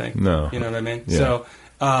novels, I think. No. You know what I mean? Yeah. So,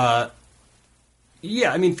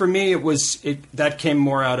 I mean, for me, that came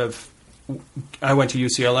more out of, I went to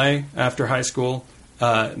UCLA after high school,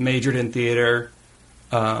 majored in theater,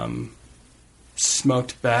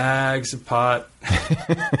 smoked bags of pot,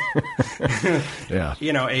 yeah.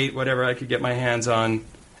 Ate whatever I could get my hands on,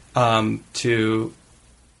 to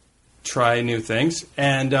try new things.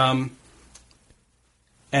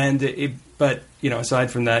 But aside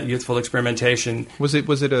from that, youthful experimentation. Was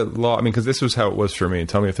it a law? I mean, because this was how it was for me. And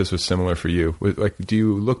tell me if this was similar for you. Like, do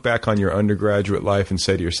you look back on your undergraduate life and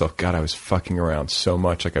say to yourself, God, I was fucking around so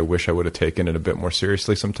much. Like, I wish I would have taken it a bit more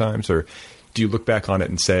seriously sometimes. Or do you look back on it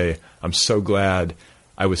and say, I'm so glad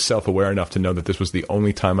I was self-aware enough to know that this was the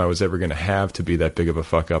only time I was ever going to have to be that big of a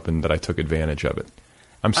fuck up, and that I took advantage of it?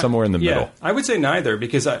 I'm somewhere in the middle. I would say neither,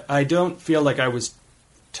 because I don't feel like I was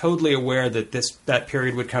totally aware that that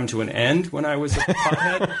period would come to an end when I was a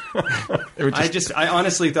pothead. I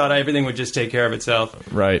honestly thought everything would just take care of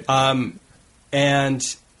itself. Right. But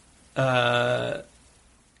I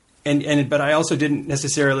also didn't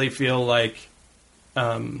necessarily feel like,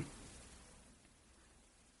 I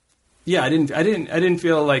didn't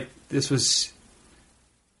feel like this was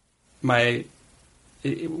my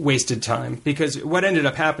wasted time, because what ended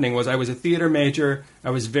up happening was I was a theater major.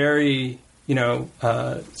 I was very,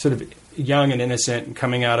 sort of young and innocent, and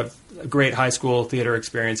coming out of a great high school theater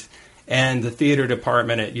experience. And the theater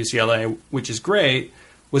department at UCLA, which is great,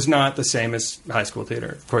 was not the same as high school theater.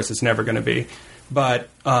 Of course, it's never going to be. But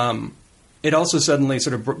it also suddenly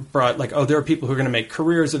sort of brought, like, there are people who are going to make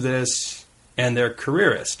careers of this, and they're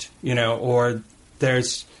careerist, or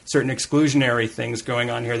there's certain exclusionary things going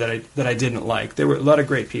on here that I didn't like. There were a lot of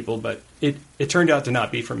great people, but it turned out to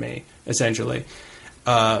not be for me, essentially.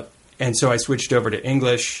 And so I switched over to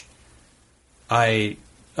English. I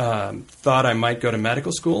thought I might go to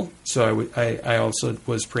medical school, so I also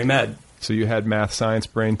was pre-med. So you had math science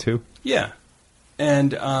brain too? Yeah,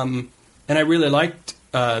 and I really liked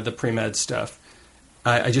the pre-med stuff.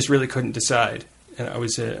 I just really couldn't decide. And I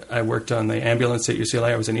worked on the ambulance at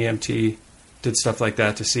UCLA. I was an EMT, did stuff like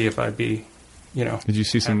that to see if I'd be, Did you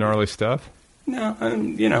see some gnarly stuff? No,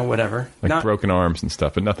 whatever. Like broken arms and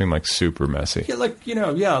stuff, but nothing like super messy. Yeah, like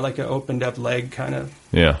an opened up leg kind of.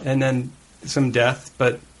 Yeah. And then some death,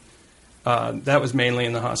 but that was mainly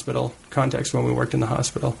in the hospital context when we worked in the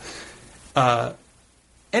hospital.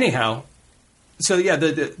 Anyhow, so yeah,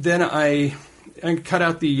 then I cut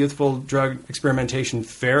out the youthful drug experimentation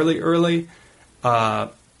fairly early.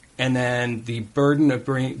 And then the burden of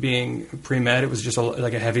being pre-med, it was just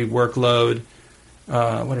like a heavy workload.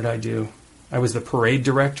 What did I do? I was the parade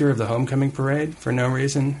director of the homecoming parade for no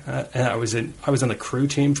reason, and I was on the crew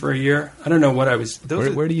team for a year. I don't know what I was.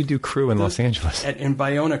 Where do you do crew in Los Angeles? In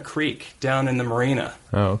Bayona Creek, down in the marina.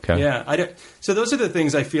 Oh, okay. Yeah, so those are the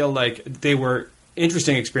things I feel like they were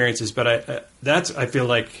interesting experiences, but I feel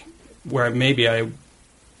like where maybe I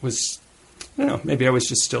was, maybe I was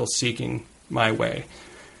just still seeking my way.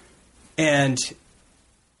 And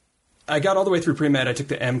I got all the way through pre-med. I took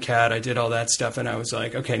the MCAT. I did all that stuff. And I was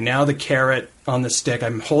like, okay, now the carrot on the stick.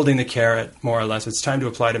 I'm holding the carrot, more or less. It's time to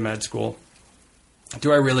apply to med school.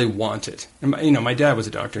 Do I really want it? And my dad was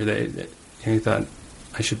a doctor. He thought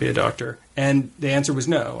I should be a doctor. And the answer was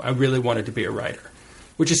no. I really wanted to be a writer,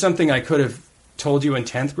 which is something I could have told you in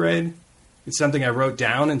 10th grade. It's something I wrote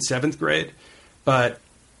down in 7th grade. But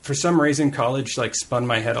for some reason, college spun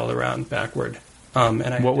my head all around backward.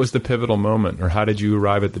 What was the pivotal moment, or how did you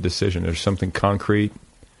arrive at the decision? There's something concrete?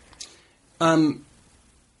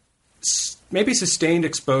 Maybe sustained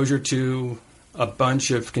exposure to a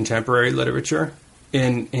bunch of contemporary literature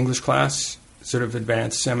in English class. sort of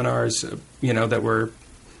advanced seminars, that were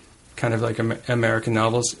kind of like American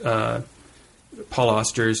novels. Paul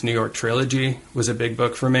Auster's New York Trilogy was a big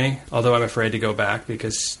book for me, although I'm afraid to go back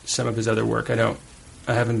because some of his other work I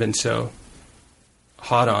haven't been so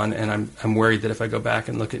hot on, and I'm worried that if I go back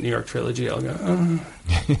and look at New York Trilogy, I'll go, oh,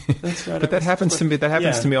 that's not. But that happens to me. That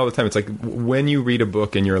happens to me all the time. It's like when you read a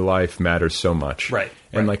book in your life matters so much, right?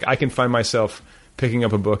 And like I can find myself picking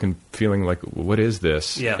up a book and feeling like, what is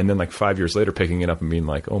this? Yeah. And then like 5 years later picking it up and being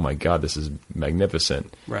like, oh my God, this is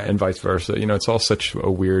magnificent. Right. And vice versa. It's all such a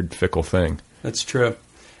weird, fickle thing. That's true.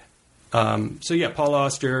 So yeah, Paul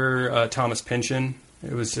Auster, Thomas Pynchon.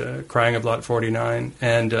 It was Crying of Lot 49.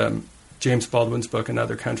 And James Baldwin's book,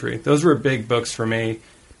 Another Country. Those were big books for me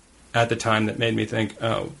at the time that made me think,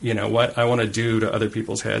 oh, you know what? I want to do to other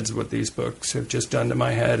people's heads what these books have just done to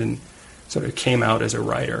my head, and sort of came out as a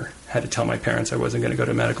writer. Had to tell my parents I wasn't going to go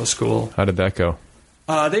to medical school. How did that go?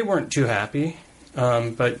 They weren't too happy,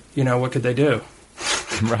 but, what could they do?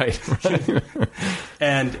 Right.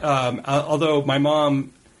 And although my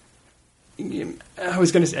mom, I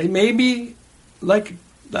was going to say, maybe like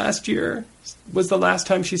last year was the last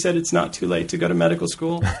time she said it's not too late to go to medical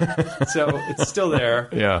school. So it's still there.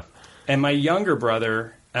 Yeah. And my younger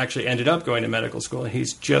brother actually ended up going to medical school.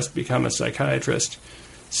 He's just become a psychiatrist.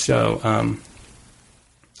 So,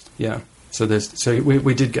 yeah. So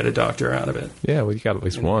we did get a doctor out of it. Yeah, we got at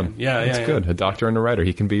least one. Yeah, that's good. A doctor and a writer.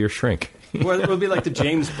 He can be your shrink. Well, we'll be like the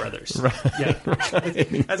James brothers. Right. Yeah.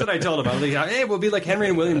 Right. That's what I told him. I was like, hey, we'll be like Henry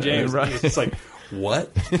and William James. Right. It's like, what?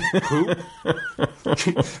 Who?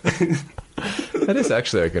 That is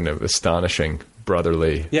actually like an astonishing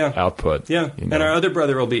brotherly output. Yeah. And our other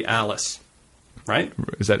brother will be Alice. Right?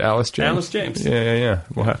 Is that Alice James? Alice James. Yeah.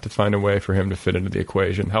 We'll have to find a way for him to fit into the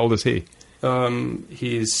equation. How old is he?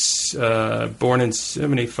 He's born in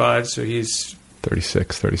 1975, so he's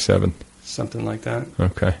 36, 37. Something like that.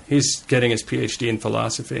 Okay. He's getting his PhD in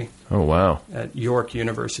philosophy. Oh, wow. At York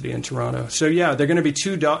University in Toronto. So, yeah, they're going to be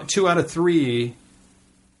two out of three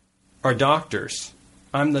are doctors.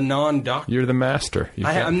 I'm the non-doctor. You're the master.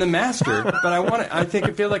 I'm the master, but I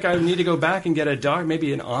feel like I need to go back and get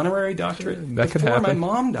maybe an honorary doctorate that could happen before my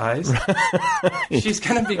mom dies. She's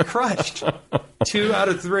going to be crushed. 2 out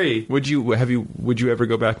of 3. Would you ever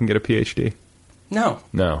go back and get a PhD? No.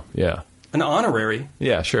 Yeah. An honorary?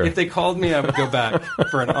 Yeah, sure. If they called me, I would go back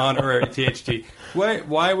for an honorary PhD.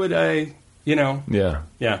 Why would I, Yeah.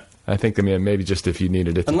 Yeah. I think, maybe just if you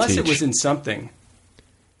needed it to Unless teach. it was in something.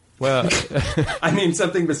 Well,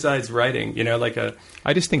 something besides writing, like a...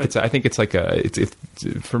 I think it's like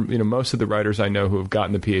for most of the writers I know who have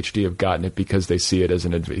gotten the PhD have gotten it because they see it as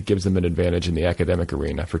it gives them an advantage in the academic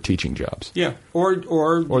arena for teaching jobs. Yeah. Or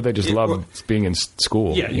they just love being in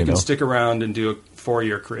school. Yeah, you can stick around and do a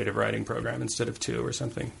 4-year creative writing program instead of 2 or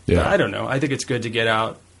something. Yeah. But I don't know. I think it's good to get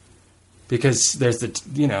out because there's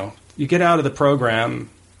you get out of the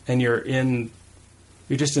program and you're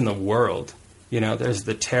just in the world. There's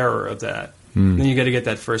the terror of that. Then you got to get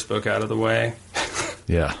that first book out of the way.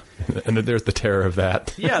 Yeah. And then there's the terror of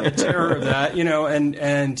that. Yeah, the terror of that,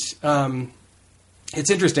 and it's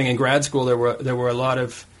interesting. In grad school, there were a lot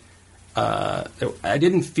of, I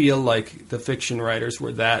didn't feel like the fiction writers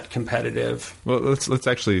were that competitive. Well, let's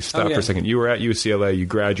actually stop for a second. You were at UCLA, you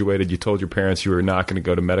graduated, you told your parents you were not going to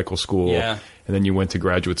go to medical school, and then you went to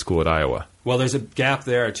graduate school at Iowa. Well, there's a gap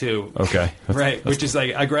there, too. Okay. Right, which is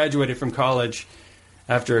like I graduated from college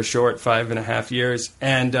after a short 5.5 years,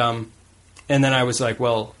 and then I was like,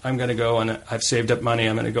 well, I'm going to go on, I've saved up money,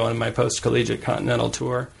 I'm going to go on my post-collegiate continental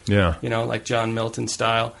tour. Yeah. Like John Milton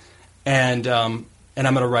style. And I'm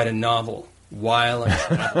going to write a novel while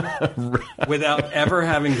I'm without ever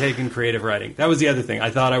having taken creative writing. That was the other thing. I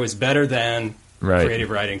thought I was better than creative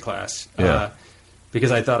writing class. Yeah.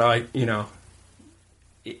 Because I thought,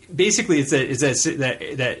 basically it's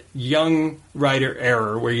that young writer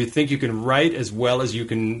error where you think you can write as well as you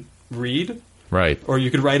can read. Right. Or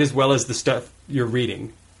you could write as well as the stuff you're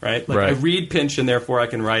reading. Right? Like I read Pynchon, therefore I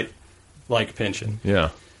can write like Pynchon.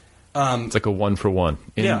 Yeah. It's like a 1-for-1.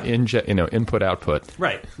 Input output.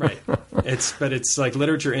 Right. It's like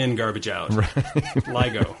literature in, garbage out. Right.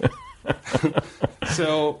 LIGO.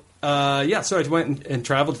 So I went and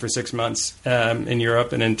traveled for 6 months in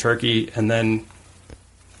Europe and in Turkey, and then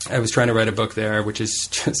I was trying to write a book there, which is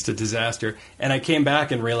just a disaster. And I came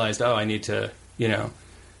back and realized, I need to,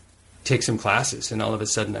 take some classes. And all of a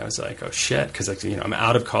sudden I was like, oh shit, because I'm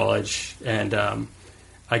out of college, and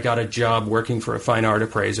I got a job working for a fine art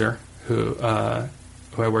appraiser who I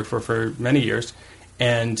worked for many years,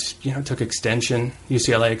 and took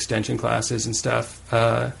UCLA extension classes and stuff.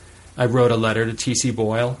 I wrote a letter to T.C.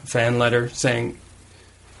 Boyle, fan letter, saying,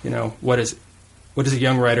 what is what does a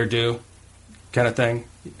young writer do, kind of thing.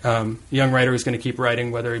 Young writer is going to keep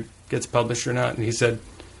writing whether he gets published or not. And he said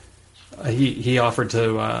he offered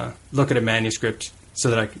to look at a manuscript so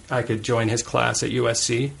that I could join his class at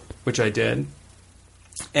USC, which I did.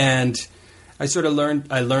 And I sort of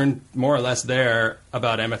learned more or less there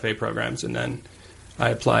about MFA programs, and then I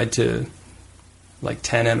applied to like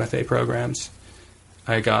 10 MFA programs.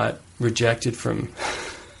 I got rejected from,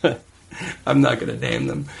 I'm not going to name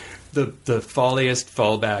them, the folliest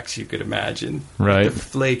fallbacks you could imagine. Right. The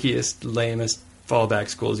flakiest, lamest fallback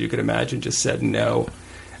schools you could imagine just said no.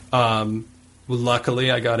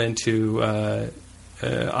 Luckily, I got into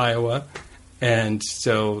Iowa. And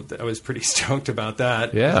so I was pretty stoked about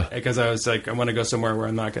that. Yeah. Because I was like, I want to go somewhere where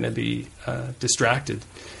I'm not going to be distracted.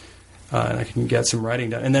 And I can get some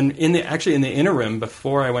writing done. And then in the interim,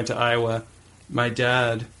 before I went to Iowa, my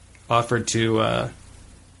dad offered to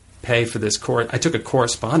pay for this course. I took a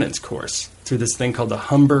correspondence course through this thing called the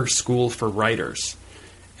Humber School for Writers.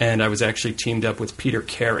 And I was actually teamed up with Peter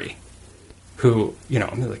Carey, who,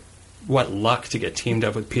 I'm like, what luck to get teamed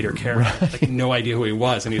up with Peter Carey. Right. Like, no idea who he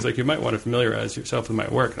was. And he's like, you might want to familiarize yourself with my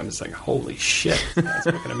work. And I'm just like, holy shit, that's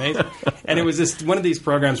fucking amazing. And it was just one of these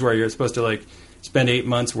programs where you're supposed to like spend 8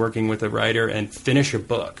 months working with a writer and finish a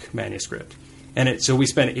book manuscript. And so we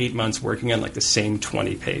spent 8 months working on like the same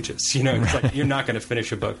 20 pages. It's like, you're not going to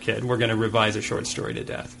finish a book, kid. We're going to revise a short story to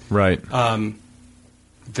death. Right.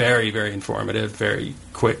 Very, very informative, very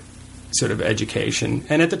quick sort of education.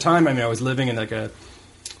 And at the time, I was living in like a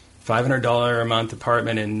 $500 a month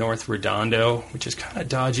apartment in North Redondo, which is kind of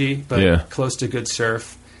dodgy, but close to good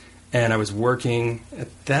surf. And I was working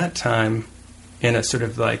at that time in a sort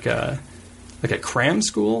of like a cram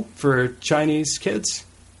school for Chinese kids,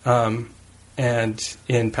 and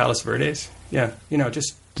in Palos Verdes. Yeah,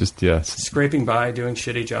 just scraping by, doing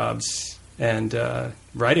shitty jobs, and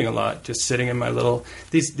writing a lot. Just sitting in my little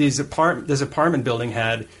this apartment building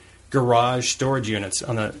had garage storage units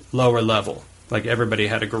on the lower level. Like everybody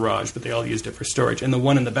had a garage, but they all used it for storage. And the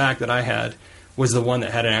one in the back that I had was the one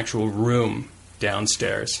that had an actual room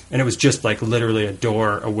downstairs. And it was just like literally a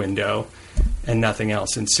door, a window, and nothing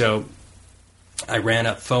else. And so I ran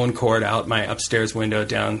a phone cord out my upstairs window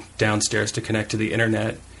downstairs to connect to the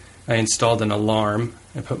internet. I installed an alarm.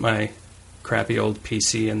 I put my crappy old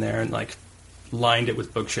PC in there and like lined it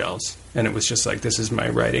with bookshelves. And it was just like, this is my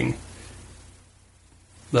writing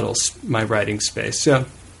space. So...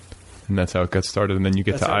 And that's how it got started. And then you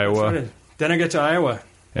get to Iowa. Then I get to Iowa.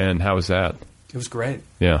 And how was that? It was great.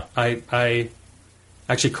 Yeah. I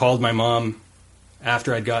actually called my mom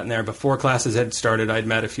after I'd gotten there. Before classes had started, I'd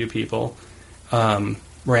met a few people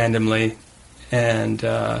randomly. And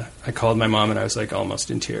I called my mom and I was like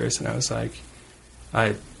almost in tears. And I was like,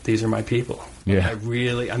 these are my people. Yeah.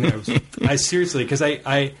 I seriously, because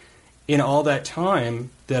I in all that time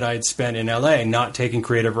that I'd spent in LA, not taking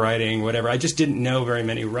creative writing, whatever, I just didn't know very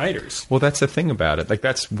many writers. Well, that's the thing about it. Like,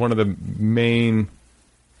 that's one of the main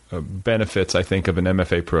benefits, I think, of an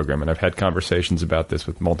MFA program. And I've had conversations about this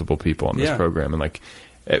with multiple people on this program. And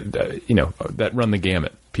that run the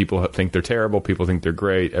gamut. People think they're terrible. People think they're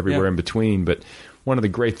great. Everywhere in between. But one of the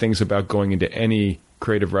great things about going into any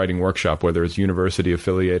creative writing workshop, whether it's university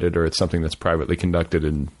affiliated or it's something that's privately conducted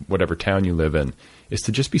in whatever town you live in, is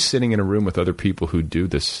to just be sitting in a room with other people who do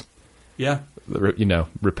this,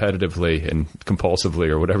 repetitively and compulsively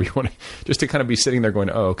or whatever you want to, just to kind of be sitting there going,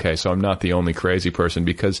 oh, okay, so I'm not the only crazy person,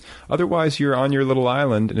 because otherwise you're on your little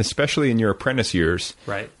island, and especially in your apprentice years,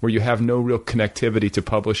 right, where you have no real connectivity to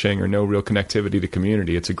publishing or no real connectivity to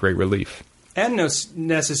community. It's a great relief. And no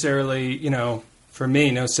necessarily, for me,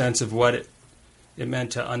 no sense of what it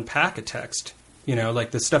meant to unpack a text.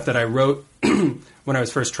 Like the stuff that I wrote when I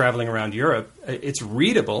was first traveling around Europe, it's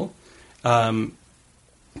readable,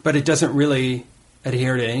 but it doesn't really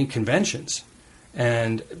adhere to any conventions.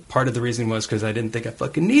 And part of the reason was because I didn't think I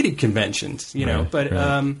fucking needed conventions,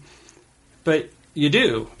 But you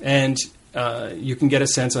do, and you can get a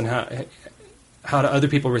sense on how do other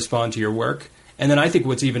people respond to your work. And then I think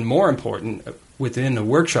what's even more important within the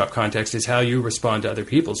workshop context is how you respond to other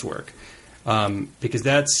people's work, because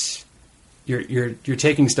that's you're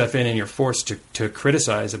taking stuff in and you're forced to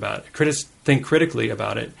criticize about it, think critically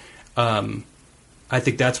about it. I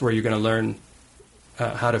think that's where you're going to learn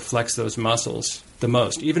how to flex those muscles the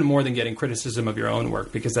most, even more than getting criticism of your own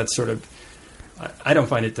work, because that's sort of, I don't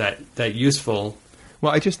find it that useful.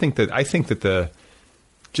 Well, I think that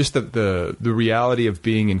the reality of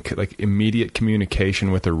being in like immediate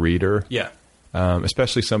communication with a reader,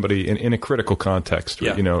 especially somebody in a critical context,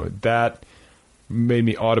 that made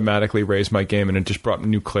me automatically raise my game, and it just brought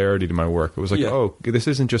new clarity to my work. It was like, oh, this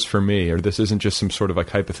isn't just for me, or this isn't just some sort of like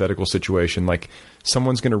hypothetical situation. Like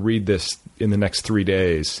someone's going to read this in the next 3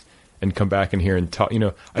 days and come back in here and talk. You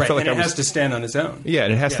know, I felt like it has to stand on its own. Yeah,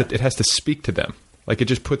 and it has to speak to them. Like it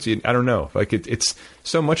just puts you. I don't know. Like it's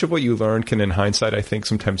so much of what you learn can, in hindsight, I think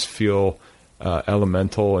sometimes feel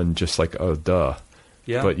elemental and just like, oh, duh.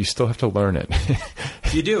 Yeah. But you still have to learn it.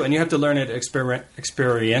 You do, and you have to learn it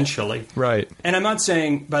experientially. Right. And I'm not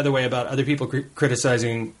saying, by the way, about other people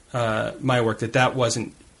criticizing my work that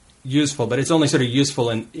wasn't useful, but it's only sort of useful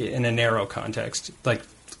in a narrow context, like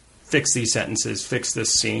fix these sentences, fix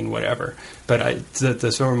this scene, whatever. But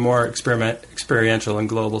the sort of more experiential and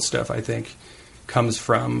global stuff, I think, comes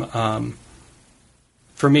from,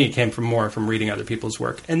 for me, came from more from reading other people's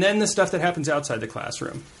work. And then the stuff that happens outside the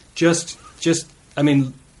classroom. Just I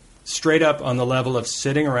mean, straight up on the level of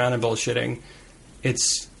sitting around and bullshitting,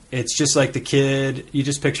 it's just like the kid. You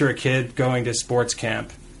just picture a kid going to sports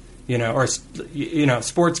camp, or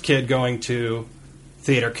sports kid going to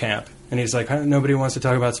theater camp, and he's like, nobody wants to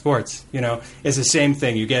talk about sports. It's the same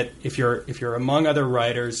thing. You get if you're among other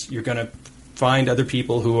writers, you're going to find other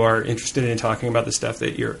people who are interested in talking about the stuff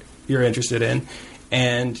that you're interested in,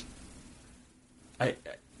 and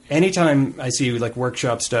anytime I see like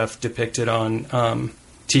workshop stuff depicted on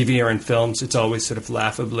TV or in films, it's always sort of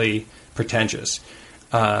laughably pretentious.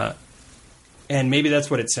 And maybe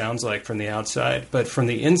that's what it sounds like from the outside. But from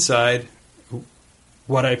the inside,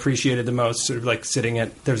 what I appreciated the most, sort of like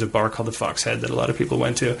there's a bar called the Foxhead that a lot of people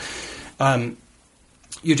went to.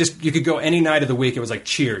 You could go any night of the week. It was like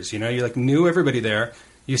Cheers, you like knew everybody there.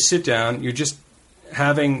 You sit down, you're just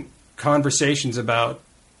having conversations about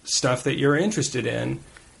stuff that you're interested in,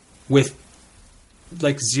 with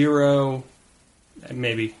like zero,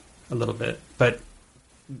 maybe a little bit, but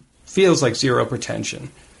feels like zero pretension.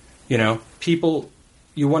 People,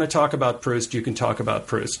 you want to talk about Proust, you can talk about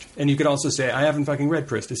Proust. And you can also say, I haven't fucking read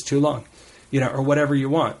Proust, it's too long, or whatever you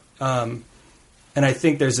want. And I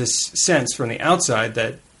think there's this sense from the outside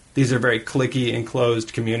that these are very cliquey,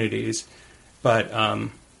 enclosed communities, but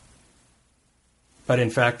in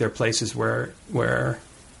fact they're places where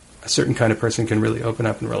a certain kind of person can really open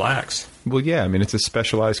up and relax. Well, yeah. I mean, it's a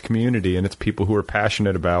specialized community, and it's people who are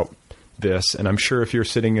passionate about this. And I'm sure if you're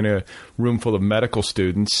sitting in a room full of medical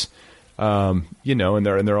students, and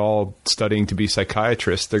they're all studying to be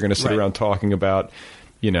psychiatrists, they're going to sit around talking about,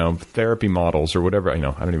 therapy models or whatever. I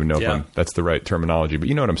don't even know if that's the right terminology, but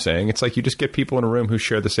you know what I'm saying. It's like you just get people in a room who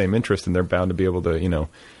share the same interest, and they're bound to be able to,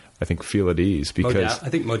 I think, feel at ease because I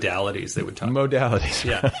think modalities they would talk about. Modalities.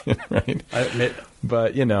 Yeah. Right. I admit.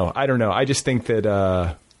 But, I don't know. I just think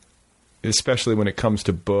that, especially when it comes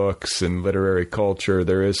to books and literary culture,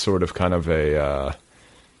 there is sort of kind of a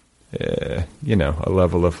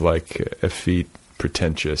level of like effete,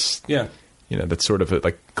 pretentious. Yeah. That's sort of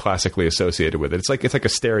like classically associated with it. It's like a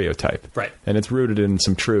stereotype. Right. And it's rooted in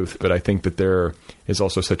some truth, but I think that there is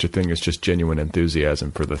also such a thing as just genuine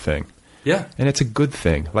enthusiasm for the thing. Yeah. And it's a good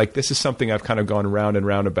thing. Like, this is something I've kind of gone round and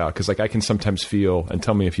round about, because like I can sometimes feel, and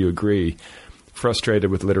tell me if you agree,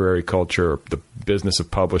 frustrated with literary culture, the business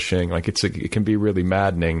of publishing. Like it can be really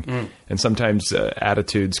maddening, and sometimes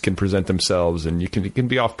attitudes can present themselves, and it can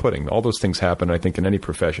be off-putting. All those things happen, I think, in any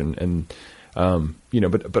profession. And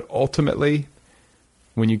but ultimately,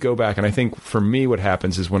 when you go back, and I think for me, what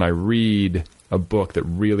happens is when I read a book that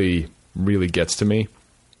really, really gets to me,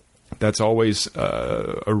 that's always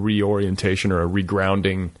a reorientation or a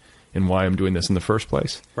regrounding in why I'm doing this in the first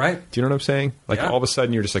place. Right. Do you know what I'm saying? Like all of a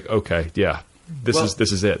sudden you're just like, okay, yeah, this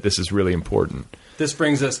is it. This is really important. This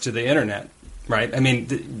brings us to the internet, right? I mean,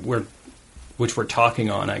 which we're talking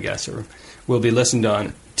on, I guess, or will be listened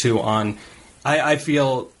to on. I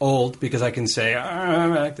feel old because I can say,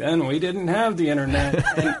 back then we didn't have the internet,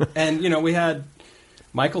 and we had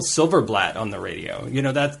Michael Silverblatt on the radio.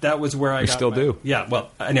 That was where I still do. Yeah,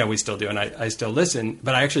 well, I know we still do, and I still listen,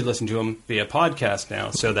 but I actually listen to him via podcast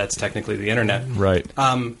now, so that's technically the internet. Right.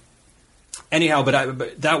 Anyhow,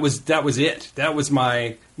 but that was it. That was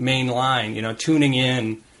my main line, tuning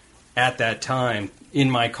in at that time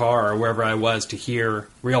in my car or wherever I was to hear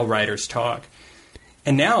real writers talk.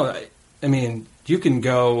 And now, I mean, you can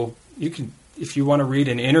if you want to read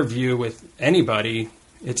an interview with anybody,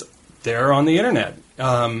 it's there on the internet.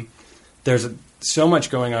 There's so much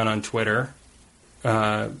going on Twitter.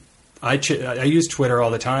 I use Twitter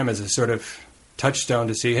all the time as a sort of touchstone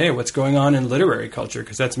to see, hey, what's going on in literary culture,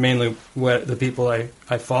 because that's mainly what the people I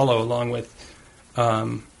follow, along with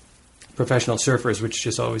professional surfers, which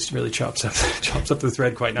just always really chops up the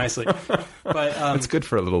thread quite nicely. But it's good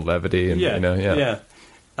for a little levity, and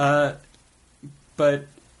but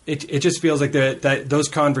it just feels like that those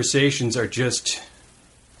conversations are just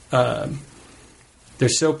they're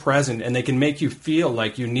so present, and they can make you feel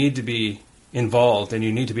like you need to be involved and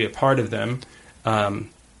you need to be a part of them,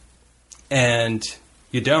 and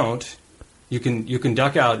you don't. You can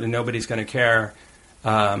duck out and nobody's going to care.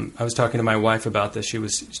 I was talking to my wife about this. We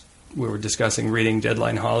were discussing reading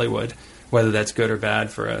Deadline Hollywood, whether that's good or bad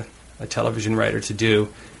for a television writer to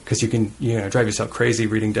do, because you can drive yourself crazy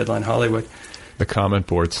reading Deadline Hollywood. The comment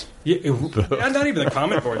boards. Yeah, not even the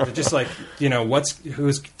comment boards, but just like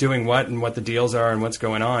who's doing what and what the deals are and what's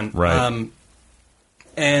going on. Right.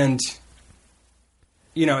 And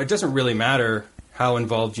it doesn't really matter how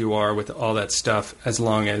involved you are with all that stuff, as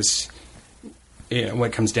long as when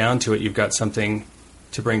it comes down to it, you've got something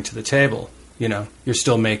to bring to the table. You're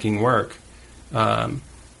still making work. And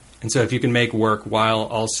so if you can make work while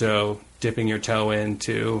also dipping your toe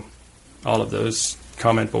into all of those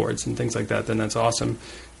comment boards and things like that, then that's awesome.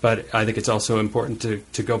 But I think it's also important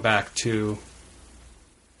to go back to,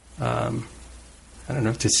 I don't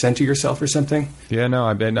know, to center yourself or something. Yeah, no,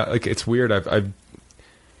 I've been it's weird.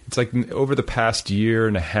 It's like over the past year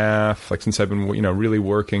and a half, like since I've been, really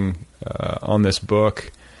working on this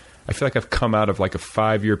book, I feel like I've come out of like a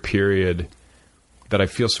 5-year period that I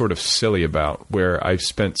feel sort of silly about, where I've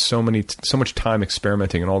spent so much time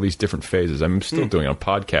experimenting in all these different phases. I'm still doing it. I'm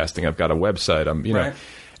podcasting. I've got a website. Right.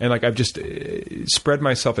 And like I've just spread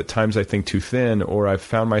myself at times, I think, too thin, or I've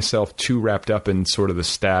found myself too wrapped up in sort of the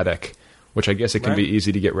static, which I guess it can be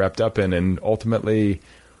easy to get wrapped up in. And ultimately,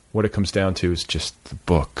 what it comes down to is just the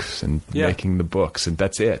books and making the books, and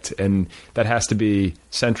that's it. And that has to be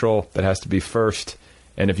central. That has to be first.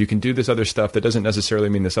 And if you can do this other stuff, that doesn't necessarily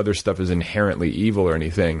mean this other stuff is inherently evil or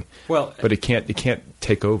anything. Well, but it can't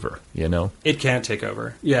take over, It can't take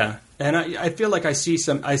over. Yeah. And I feel like I see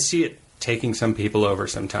it taking some people over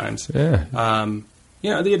sometimes. Yeah.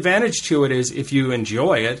 The advantage to it is if you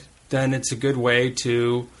enjoy it, then it's a good way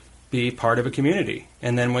to be part of a community.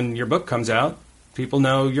 And then when your book comes out, people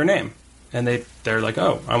know your name, and they're like,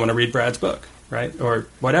 oh, I want to read Brad's book, right? Or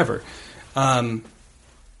whatever.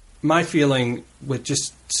 My feeling with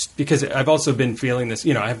just because I've also been feeling this,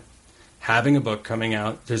 having a book coming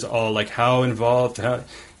out, there's all like, how involved,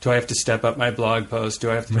 do I have to step up my blog post?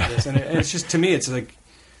 Do I have to do this? And it's just, to me, it's like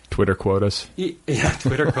Twitter quotas. Yeah,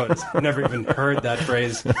 Twitter quotas. I've never even heard that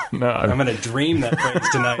phrase. No, I'm going to dream that phrase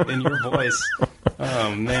tonight in your voice.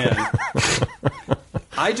 Oh, man.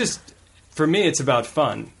 For me, it's about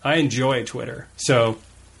fun. I enjoy Twitter. So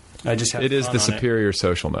I just have fun. It is the superior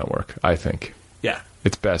social network, I think. Yeah.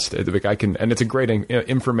 It's best. And it's a great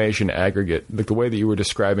information aggregate. Like the way that you were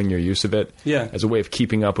describing your use of it as a way of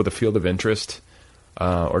keeping up with a field of interest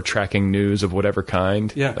or tracking news of whatever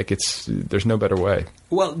kind. Yeah. Like there's no better way.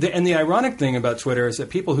 Well, and the ironic thing about Twitter is that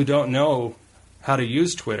people who don't know how to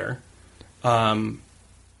use Twitter, either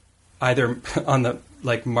on the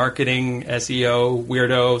marketing, SEO,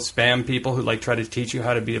 weirdo, spam people who try to teach you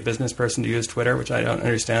how to be a business person to use Twitter, which I don't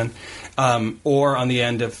understand, or on the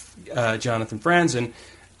end of Jonathan Franzen,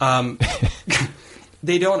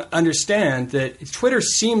 they don't understand that Twitter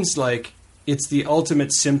seems like it's the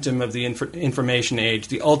ultimate symptom of the information age,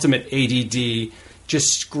 the ultimate ADD.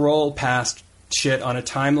 Just scroll past shit on a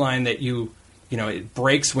timeline that it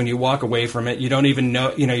breaks when you walk away from it. You don't even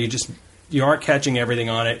know, you aren't catching everything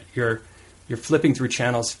on it. You're flipping through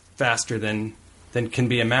channels faster than can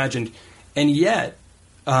be imagined. And yet,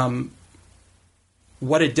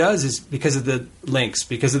 what it does is, because of the links,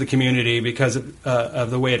 because of the community, because of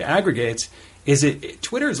the way it aggregates,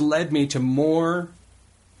 Twitter has led me to more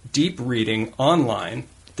deep reading online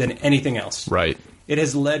than anything else. Right. It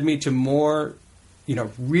has led me to more,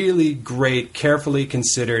 really great, carefully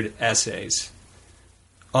considered essays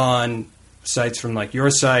on sites from your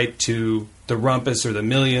site to the Rumpus or the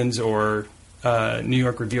Millions or New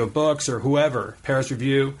York Review of Books or whoever, Paris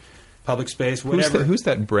Review, Public Space, whatever. Who's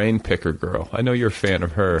that Brain Picker girl? I know you're a fan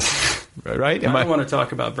of her, right? I don't want to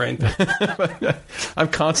talk about Brain Picker. I'm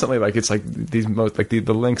constantly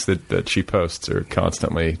the links that she posts are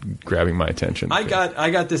constantly grabbing my attention. I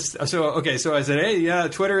got this. So I said, hey, yeah,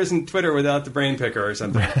 Twitter isn't Twitter without the Brain Picker or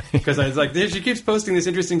something, because I was like, she keeps posting this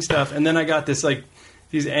interesting stuff, and then I got this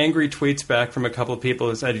these angry tweets back from a couple of people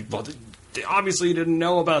who said, well, they obviously didn't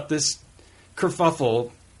know about this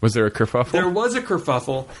kerfuffle. Was there a kerfuffle? There was a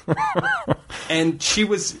kerfuffle. And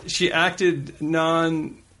she acted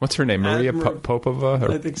What's her name? Maria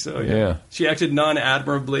Popova? I think so, yeah. She acted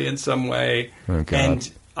non-admirably in some way. Oh, God.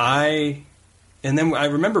 And then I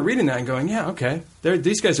remember reading that and going, yeah, okay,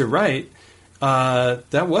 these guys are right.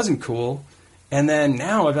 That wasn't cool. And then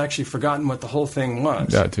now I've actually forgotten what the whole thing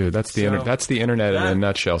was. Yeah, dude, that's the that's the internet in a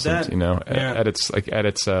nutshell. At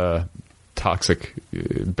its toxic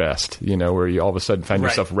best, where you all of a sudden find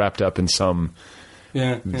yourself wrapped up in some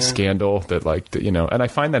scandal that, and I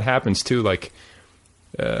find that happens too.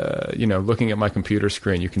 Looking at my computer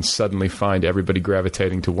screen, you can suddenly find everybody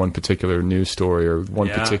gravitating to one particular news story or one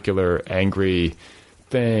particular angry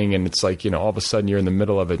thing, and it's like, all of a sudden you're in the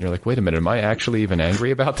middle of it and you're like, wait a minute, am I actually even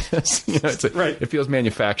angry about this? It feels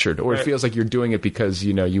manufactured, or it feels like you're doing it because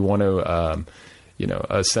you want to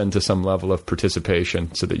ascend to some level of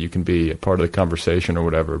participation so that you can be a part of the conversation or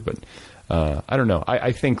whatever. But I don't know.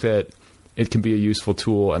 I think that it can be a useful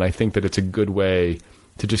tool, and I think that it's a good way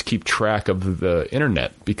to just keep track of the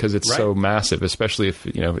internet because it's so massive, especially if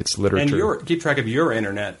it's literature. And keep track of your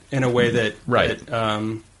internet in a way that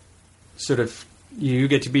sort of you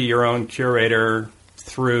get to be your own curator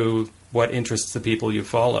through what interests the people you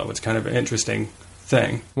follow. It's kind of an interesting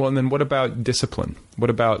thing. Well, and then what about discipline? What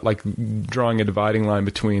about drawing a dividing line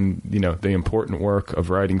between the important work of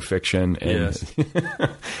writing fiction and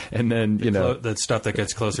and then the stuff that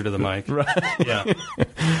gets closer to the mic? Right. Yeah.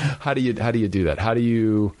 How do you do that? How do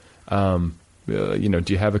you do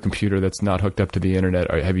you have a computer that's not hooked up to the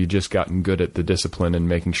internet, or have you just gotten good at the discipline and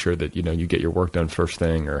making sure that you get your work done first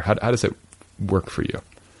thing, or how does it work for you?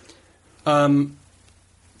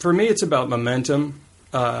 For me, it's about momentum.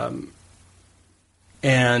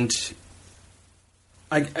 And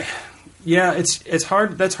it's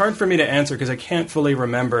hard. That's hard for me to answer because I can't fully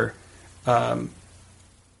remember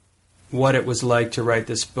what it was like to write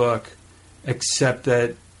this book, except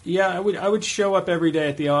that I would show up every day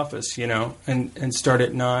at the office, and start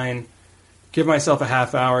at 9, give myself a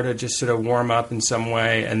half hour to just sort of warm up in some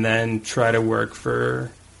way, and then try to work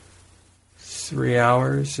for 3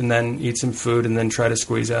 hours, and then eat some food, and then try to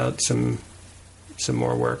squeeze out some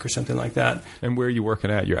more work or something like that. And where are you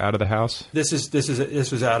working at? You're out of the house? This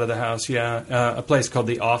was out of the house. Yeah, a place called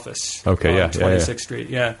The Office. Okay, on 26th Street.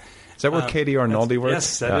 Yeah. Is that where Katie Arnoldi works?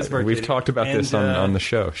 Yes, that is where we've talked about this on the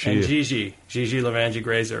show. And Gigi Lavangi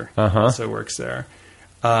Grazer also works there.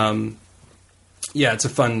 It's a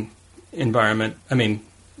fun environment. I mean,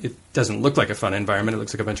 it doesn't look like a fun environment. It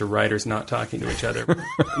looks like a bunch of writers not talking to each other,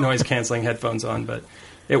 noise canceling headphones on, but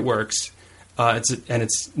it works.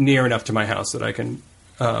 It's near enough to my house that I can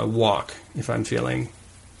walk if I'm feeling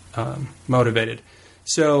motivated.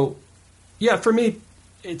 So, for me,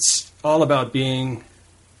 it's all about being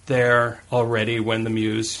there already when the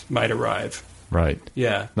muse might arrive. Right.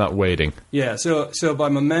 Yeah. Not waiting. Yeah. So by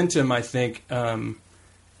momentum, I think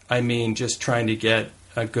I mean just trying to get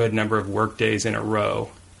a good number of work days in a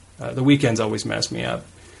row. The weekends always mess me up.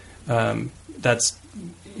 That's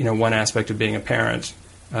one aspect of being a parent.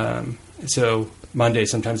 So Monday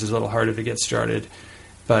sometimes is a little harder to get started,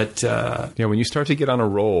 but when you start to get on a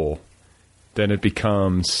roll, then it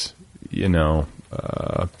becomes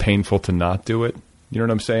painful to not do it. You know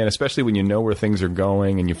what I'm saying? Especially when you know where things are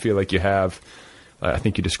going and you feel like you have. I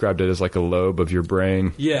think you described it as like a lobe of your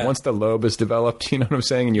brain. Yeah. Once the lobe is developed, you know what I'm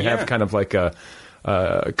saying, and you have kind of like a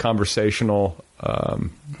conversational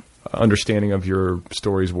understanding of your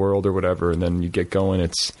story's world or whatever, and then you get going.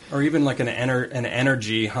 Or even like an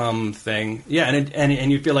energy hum thing. Yeah,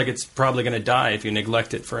 and you feel like it's probably going to die if you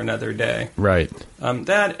neglect it for another day. Right.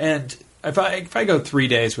 That, and if I go 3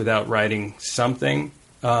 days without writing something,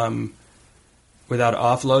 without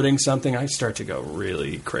offloading something, I start to go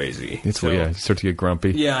really crazy. You start to get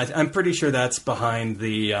grumpy. Yeah, I'm pretty sure that's behind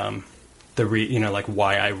the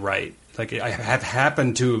why I write. Like I have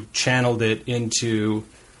happened to have channeled it into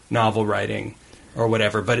novel writing or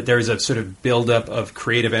whatever, but there's a sort of buildup of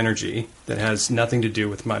creative energy that has nothing to do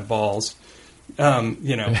with my balls.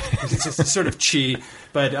 It's just sort of chi,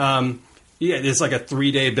 but it's like a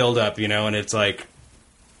 3-day buildup, and it's like,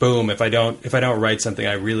 boom. If I don't write something,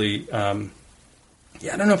 I really, I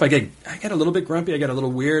don't know if I get a little bit grumpy. I get a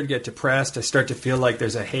little weird, get depressed. I start to feel like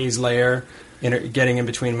there's a haze layer getting in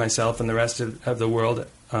between myself and the rest of the world.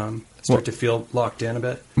 Start to feel locked in a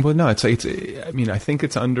bit. Well, no, it's. I mean, I think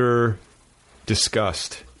it's under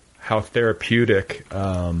discussed how therapeutic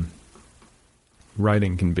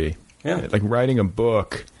writing can be. Yeah, like writing a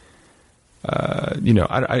book. The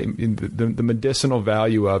medicinal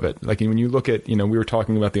value of it. Like when you look at, we were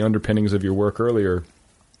talking about the underpinnings of your work earlier.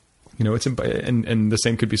 It's and the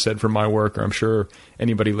same could be said for my work, or I'm sure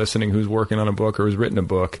anybody listening who's working on a book or has written a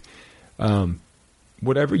book.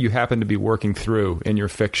 Whatever you happen to be working through in your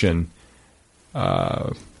fiction,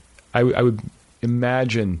 I would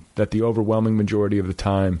imagine that the overwhelming majority of the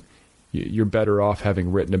time, you're better off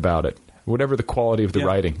having written about it. whatever the quality of the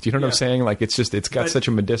writing. Do you know what I'm saying? Like it's got such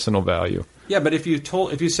a medicinal value. Yeah, but if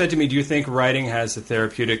you said to me, do you think writing has a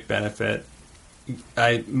therapeutic benefit?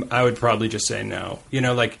 I would probably just say no. You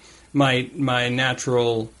know, like my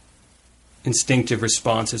natural instinctive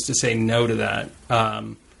response is to say no to that.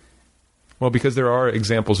 Well, because there are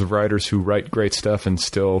examples of writers who write great stuff and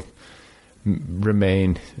still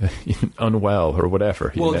remain unwell or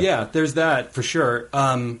whatever. Well, yeah, there's that for sure.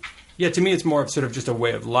 Yeah, to me, it's more of sort of just a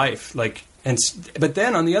way of life. Like, but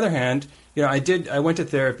then on the other hand, you know, I went to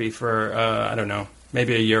therapy for I don't know,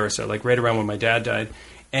 maybe a year or so, like right around when my dad died.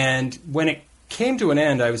 And when it came to an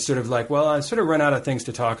end, I was sort of like, well, I sort of run out of things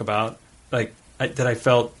to talk about, like that I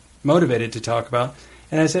felt motivated to talk about.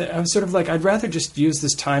 And I was sort of like, I'd rather just use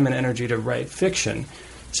this time and energy to write fiction.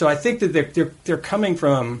 So I think that they're coming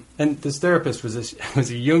from, and this therapist was a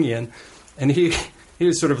Jungian, and he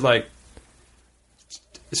was sort of like,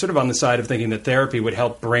 sort of on the side of thinking that therapy would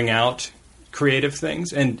help bring out creative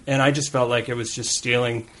things, and I just felt like it was just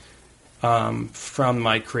stealing from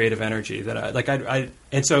my creative energy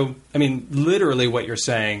and so I mean, literally what you're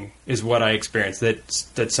saying is what I experienced,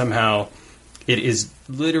 that somehow it is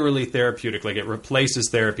literally therapeutic, like it replaces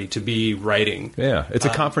therapy to be writing. Yeah, it's a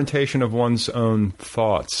confrontation of one's own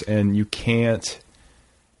thoughts, and you can't,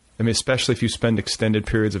 I mean, especially if you spend extended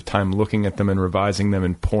periods of time looking at them and revising them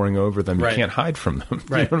and poring over them, you can't hide from them.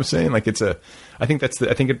 You know what I'm saying? Like they're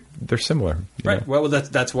similar. Right. Know? Well,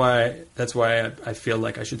 that's why I feel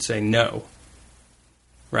like I should say no.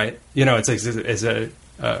 Right. You know, it's an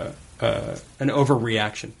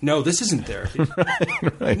overreaction. No, this isn't therapy.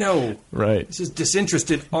 Right. No. Right. This is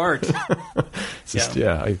disinterested art.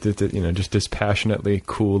 I did it, you know, just dispassionately,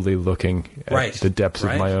 coolly looking at the depths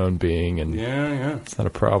of my own being, and it's not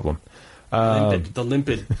a problem. The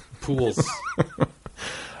limpid pools.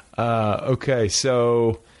 Okay,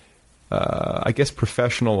 so I guess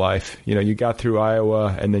professional life. You know, you got through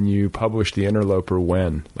Iowa, and then you published The Interloper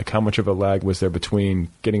when? Like, how much of a lag was there between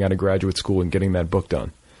getting out of graduate school and getting that book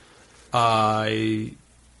done? I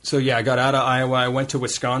got out of Iowa. I went to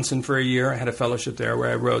Wisconsin for a year. I had a fellowship there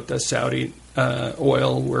where I wrote the Saudi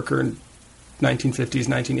oil worker 1950s,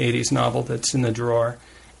 1980s novel that's in the drawer.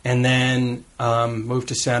 And then moved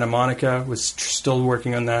to Santa Monica, was still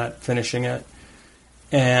working on that, finishing it.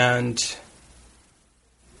 And,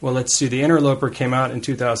 well, let's see, The Interloper came out in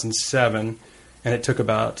 2007, and it took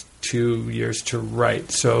about 2 years to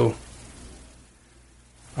write. So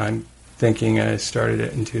I'm thinking I started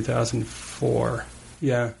it in 2004.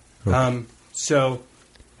 Yeah. Okay. So.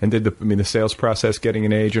 And did the sales process, getting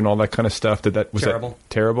an agent, all that kind of stuff, was terrible. That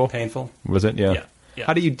terrible? Painful. Was it? Yeah. Yeah.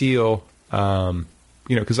 How do you deal, you know,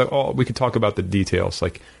 because we could talk about the details,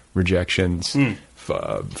 like rejections,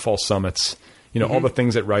 false summits, you know, all the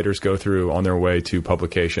things that writers go through on their way to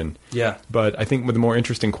publication. Yeah. But I think the more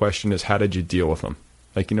interesting question is, how did you deal with them?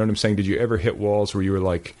 Like, you know what I'm saying? Did you ever hit walls where you were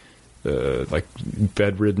like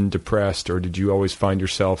bedridden, depressed, or did you always find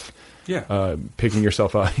yourself picking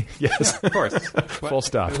yourself up? Yes, yeah, of course. Full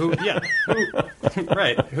stop.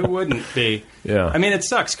 Right. Who wouldn't be? Yeah. I mean, it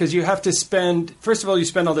sucks because you have to spend. First of all, you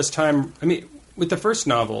spend all this time. I mean, with the first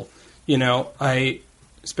novel, you know, I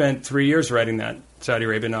spent 3 years writing that Saudi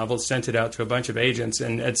Arabia novel, sent it out to a bunch of agents,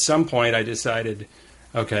 and at some point, I decided,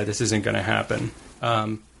 okay, this isn't going to happen.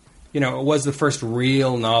 You know, it was the first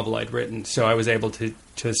real novel I'd written, so I was able to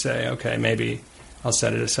say, okay, maybe I'll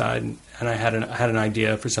set it aside. And I had an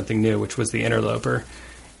idea for something new, which was The Interloper.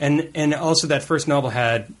 And also that first novel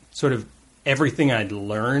had sort of everything I'd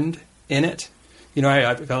learned in it. You know,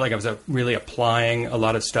 I felt like I was really applying a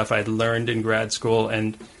lot of stuff I'd learned in grad school.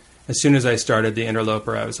 And as soon as I started The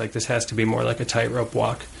Interloper, I was like, this has to be more like a tightrope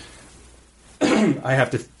walk. I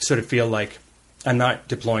have to sort of feel like I'm not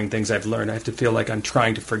deploying things I've learned. I have to feel like I'm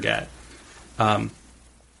trying to forget. And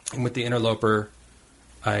with The Interloper,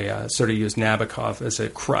 I sort of used Nabokov as a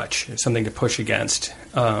crutch, something to push against,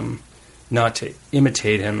 not to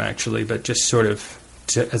imitate him, actually, but just sort of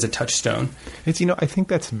as a touchstone. It's, you know, I think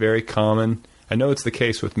that's very common. I know it's the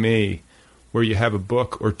case with me, where you have a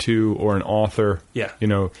book or two or an author, you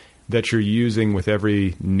know, that you're using with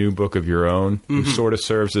every new book of your own, who sort of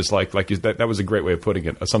serves as like that was a great way of putting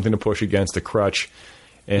it, something to push against, a crutch.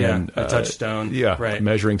 And, a touchstone. Right. A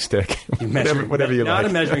measuring stick. whatever you like. Not a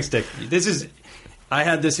measuring stick. I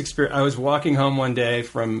had this experience. I was walking home one day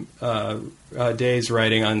from days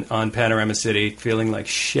writing on Panorama City, feeling like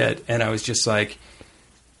shit, and I was just like,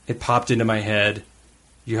 it popped into my head.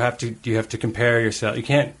 You have to compare yourself. You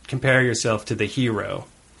can't compare yourself to the hero.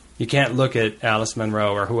 You can't look at Alice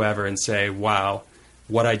Munro or whoever and say, wow,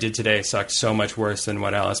 what I did today sucked so much worse than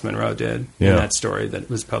what Alice Munro did in that story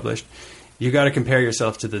that was published. You got to compare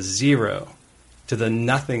yourself to the zero, to the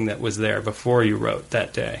nothing that was there before you wrote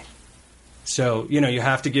that day. So, you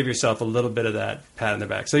have to give yourself a little bit of that pat on the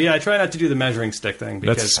back. So, yeah, I try not to do the measuring stick thing.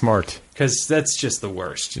 That's smart. Because that's just the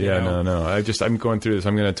worst. Yeah, no. I'm going through this.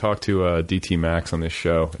 I'm going to talk to DT Max on this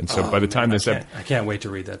show. And so by the time I can't wait to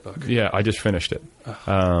read that book. Yeah, I just finished it.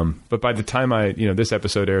 But by the time this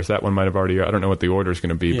episode airs, that one might have already, I don't know what the order is going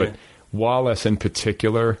to be, but Wallace in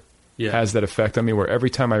particular has that effect on me where every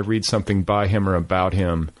time I read something by him or about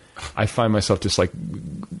him, I find myself just like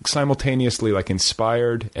simultaneously like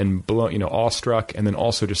inspired and awestruck, and then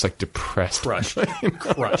also just like depressed,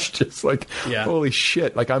 crushed, just like holy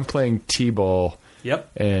shit! Like I'm playing t-ball.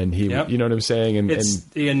 Yep. And he, you know what I'm saying? And it's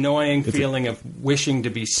the annoying feeling of wishing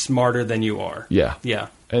to be smarter than you are. Yeah. Yeah.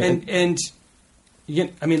 And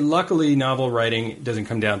luckily, novel writing doesn't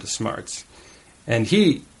come down to smarts, and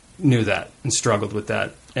he knew that and struggled with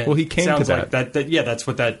that. And he came to that. Like that's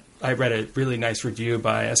what that. I read a really nice review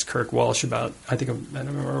by S. Kirk Walsh about, I don't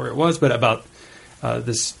remember where it was, but about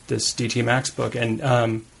this DT Max book. And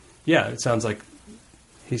it sounds like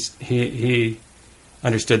he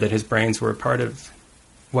understood that his brains were a part of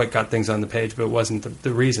what got things on the page, but it wasn't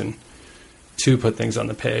the reason to put things on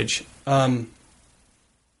the page. But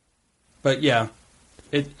yeah,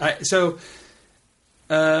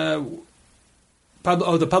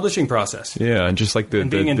 the publishing process. Yeah, and just like the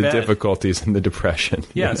difficulties and the depression.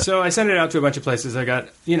 Yeah, so I sent it out to a bunch of places. I got,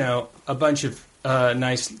 a bunch of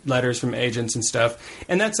nice letters from agents and stuff.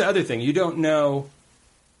 And that's the other thing. You don't know.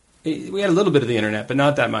 We had a little bit of the internet, but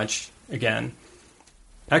not that much, again.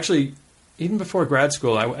 Actually, even before grad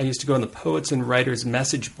school, I used to go on the Poets and Writers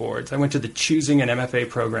message boards. I went to the Choosing an MFA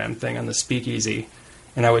program thing on the Speakeasy,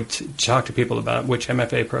 and I would talk to people about which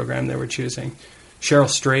MFA program they were choosing. Cheryl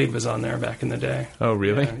Strayed was on there back in the day. Oh,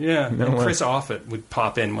 really? Yeah. No and Chris Offutt would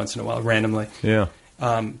pop in once in a while, randomly. Yeah.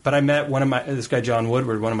 But I met this guy, John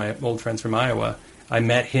Woodward, one of my old friends from Iowa. I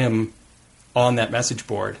met him on that message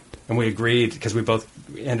board, and we agreed, because we both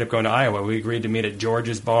ended up going to Iowa, we agreed to meet at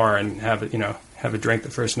George's Bar and have a drink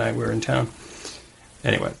the first night we were in town.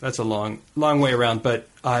 Anyway, that's a long way around. But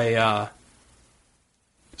I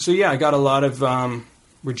got a lot of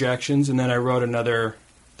rejections, and then I wrote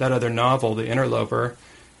that other novel, The Interloper,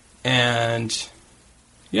 and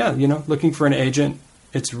looking for an agent,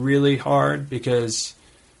 it's really hard because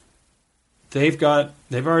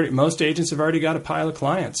most agents have already got a pile of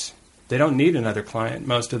clients. They don't need another client,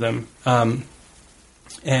 most of them,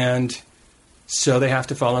 and so they have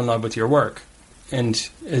to fall in love with your work. And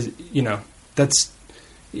that's,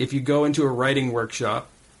 if you go into a writing workshop,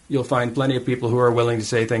 you'll find plenty of people who are willing to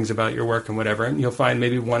say things about your work and whatever, and you'll find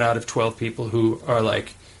maybe 1 out of 12 people who are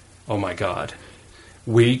like, oh my God,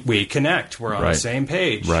 we connect. We're on the same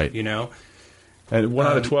page. Right. And 1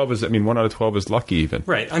 out of 12 is, 1 out of 12 is lucky even.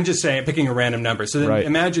 Right. I'm just saying, picking a random number. So then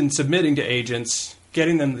imagine submitting to agents,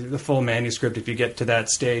 getting them the full manuscript if you get to that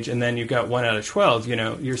stage, and then you got 1 out of 12.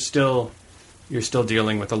 You're still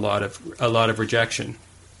dealing with a lot of rejection,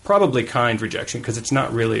 probably kind rejection, because it's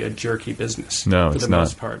not really a jerky business. No, for it's the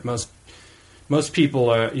most part. Most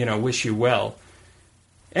people wish you well.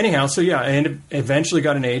 Anyhow, so yeah, I eventually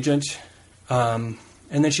got an agent, and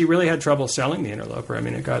then she really had trouble selling The Interloper.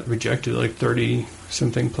 It got rejected like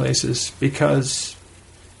 30-something places because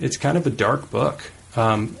it's kind of a dark book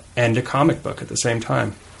and a comic book at the same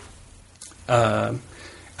time.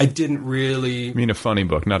 I didn't really... You mean a funny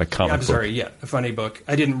book, not a comic book. I'm sorry, yeah, a funny book.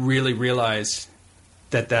 I didn't really realize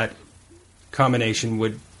that combination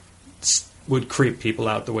would creep people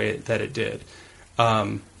out the way that it did.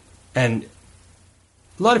 And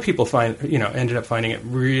a lot of people ended up finding it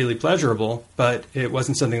really pleasurable, but it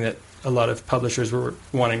wasn't something that a lot of publishers were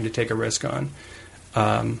wanting to take a risk on.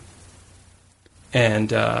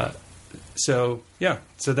 So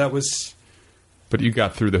that was... But you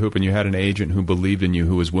got through the hoop, and you had an agent who believed in you,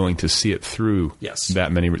 who was willing to see it through. Yes.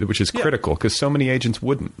 That many, which is critical, because so many agents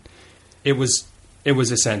wouldn't. It was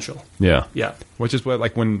essential. Yeah. Yeah. Which is what,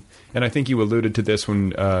 and I think you alluded to this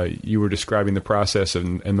when you were describing the process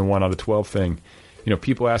and the 1 out of 12 thing.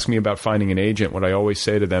 People ask me about finding an agent. What I always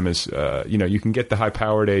say to them is, you can get the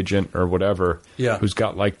high-powered agent or whatever, who's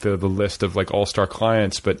got the list of all-star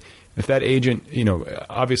clients. But if that agent,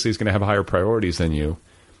 obviously is going to have higher priorities than you,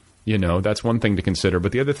 that's one thing to consider.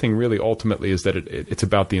 But the other thing really ultimately is that it's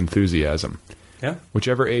about the enthusiasm. Yeah.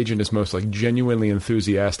 Whichever agent is most genuinely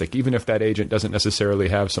enthusiastic, even if that agent doesn't necessarily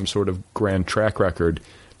have some sort of grand track record,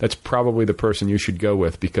 that's probably the person you should go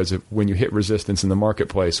with, because when you hit resistance in the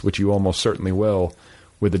marketplace, which you almost certainly will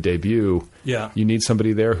with a debut, you need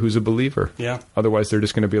somebody there who's a believer. Yeah. Otherwise, they're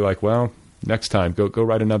just going to be like, well, next time, go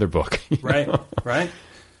write another book. Right.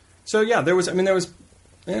 So yeah, there was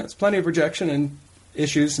plenty of rejection, and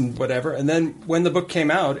issues and whatever. And then when the book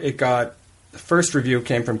came out, the first review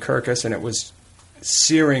came from Kirkus, and it was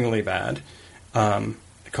searingly bad. I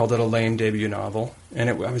called it a lame debut novel, and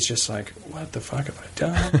I was just like, what the fuck have I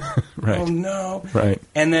done? Right. Oh, no. Right.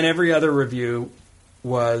 And then every other review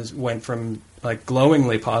went from like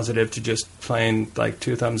glowingly positive to just plain like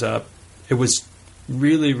 2 thumbs up. It was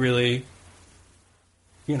really, really,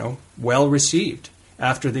 well received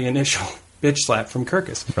after the initial bitch slap from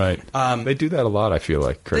Kirkus. Right. They do that a lot, I feel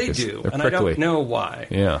like, Kirkus. They do, They're and prickly. I don't know why.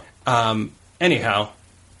 Yeah. Anyhow,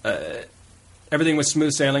 everything was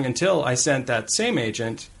smooth sailing until I sent that same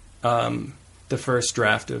agent the first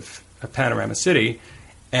draft of Panorama City,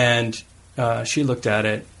 and she looked at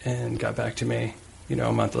it and got back to me,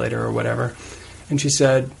 a month later or whatever, and she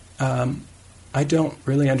said, I don't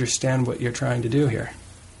really understand what you're trying to do here.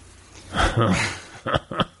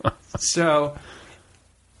 So,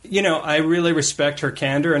 I really respect her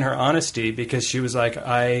candor and her honesty, because she was like,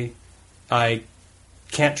 I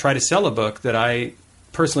can't try to sell a book that I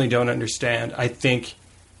personally don't understand. I think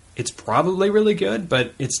it's probably really good,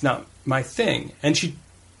 but it's not my thing. And she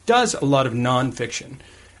does a lot of nonfiction.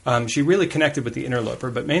 She really connected with The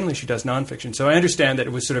Interloper, but mainly she does nonfiction. So I understand that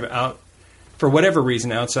it was sort of out, for whatever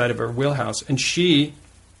reason, outside of her wheelhouse. And she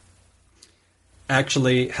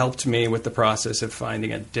actually helped me with the process of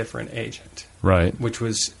finding a different agent. Right. Which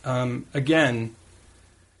was, again,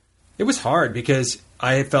 it was hard, because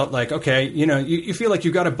I felt like, okay, you feel like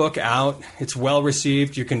you got a book out, it's well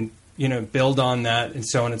received, you can, build on that, and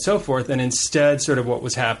so on and so forth. And instead, sort of what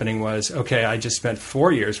was happening was, okay, I just spent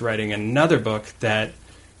 4 years writing another book that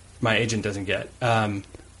my agent doesn't get.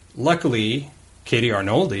 Luckily, Katie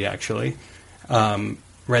Arnoldi actually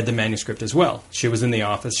read the manuscript as well. She was in the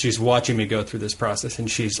office. She's watching me go through this process, and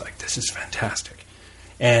she's like, this is fantastic.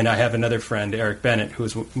 And I have another friend, Eric Bennett, who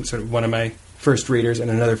was sort of one of my first readers, and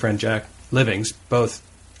another friend, Jack Livings, both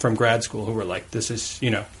from grad school, who were like, this is,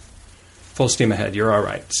 full steam ahead. You're all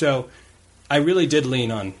right. So I really did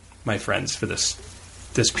lean on my friends for this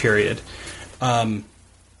period.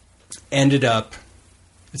 Ended up,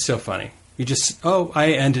 it's so funny.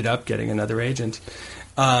 I ended up getting another agent.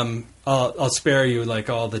 I'll spare you like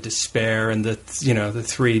all the despair and the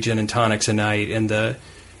 3 gin and tonics a night and the,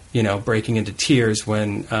 breaking into tears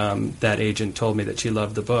when that agent told me that she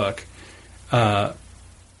loved the book.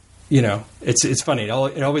 It's funny. It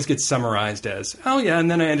always gets summarized as, oh yeah, and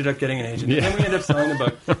then I ended up getting an agent, and then we ended up selling the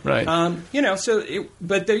book. Right.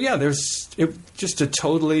 There's just a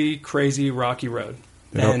totally crazy rocky road,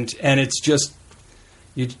 Yep. and it's just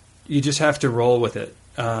you just have to roll with it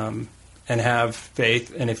and have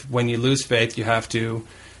faith. And when you lose faith, you have to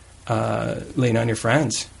lean on your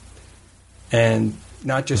friends, and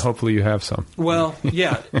not just... Hopefully you have some. Well,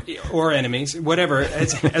 yeah, or enemies, whatever,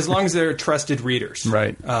 as long as they're trusted readers.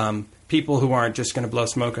 Right. People who aren't just going to blow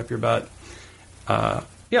smoke up your butt.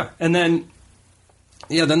 And then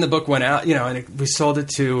the book went out, and we sold it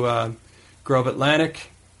to Grove Atlantic,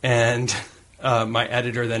 and my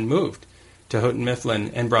editor then moved to Houghton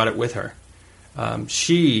Mifflin and brought it with her.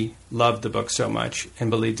 She loved the book so much and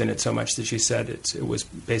believed in it so much that she said it was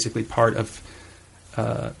basically part of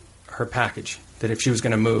her package, that if she was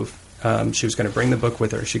going to move, she was going to bring the book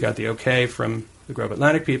with her. She got the okay from the Grove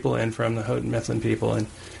Atlantic people and from the Houghton Mifflin people, and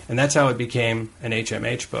that's how it became an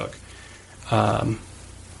HMH book.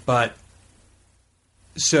 But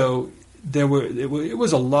so it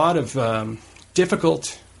was a lot of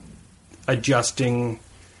difficult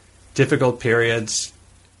periods,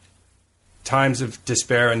 times of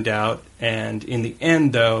despair and doubt, and in the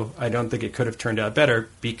end, though, I don't think it could have turned out better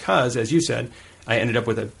because, as you said, I ended up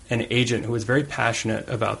with an agent who was very passionate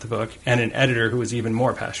about the book and an editor who was even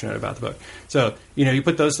more passionate about the book. So, you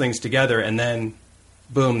put those things together and then,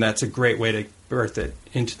 boom, that's a great way to birth it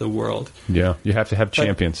into the world. Yeah, you have to have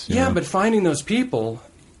champions. But finding those people,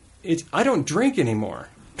 I don't drink anymore.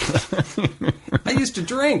 I used to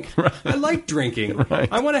drink. Right. I like drinking. Right.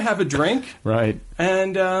 I want to have a drink. Right.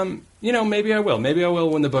 And, maybe I will. Maybe I will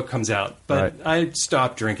when the book comes out. But right. I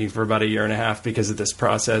stopped drinking for about 1.5 years because of this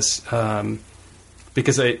process.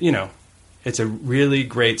 Because it's a really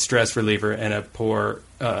great stress reliever and a poor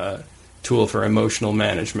tool for emotional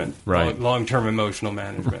management, right? Long-term emotional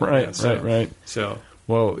management, right? Right. So,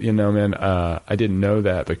 well, man, I didn't know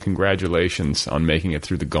that, but congratulations on making it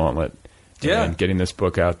through the gauntlet. Yeah, and getting this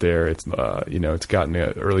book out there. It's it's gotten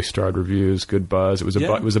early starred reviews, good buzz. It was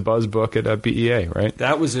a buzz book at BEA, right?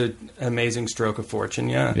 That was an amazing stroke of fortune.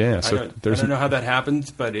 Yeah, yeah. So I don't know how that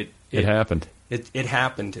happened, but it happened. It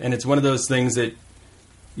happened, and it's one of those things that.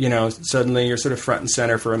 Suddenly you're sort of front and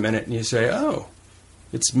center for a minute, and you say, "Oh,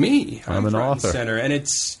 it's me. I'm an front author." And center,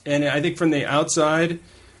 and I think from the outside,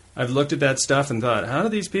 I've looked at that stuff and thought, how do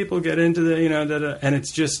these people get into the, and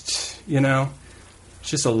it's just, it's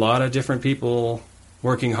just a lot of different people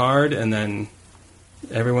working hard, and then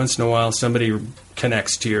every once in a while somebody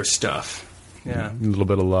connects to your stuff. Yeah. A little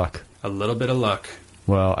bit of luck. A little bit of luck.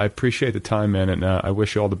 Well, I appreciate the time, man, and I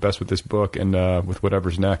wish you all the best with this book and with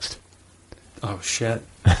whatever's next. Oh, shit.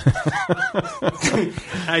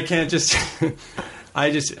 I can't just...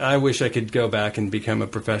 I wish I could go back and become a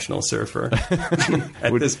professional surfer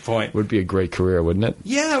at this point. Would be a great career, wouldn't it?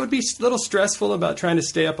 Yeah, it would be a little stressful about trying to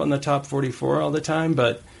stay up on the top 44 all the time,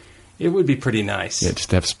 but it would be pretty nice. Yeah, just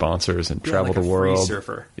to have sponsors and travel like the world. Free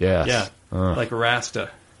surfer. Yes. Yeah, like Rasta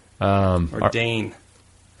or Dane.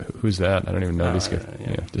 Who's that? I don't even know these guys.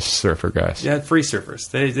 Yeah, just surfer guys. Yeah, free surfers.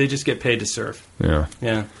 They just get paid to surf. Yeah.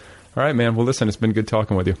 Yeah. All right, man. Well, listen, it's been good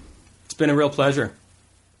talking with you. It's been a real pleasure.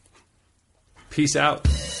 Peace out.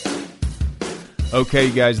 Okay,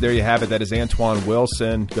 you guys, there you have it. That is Antoine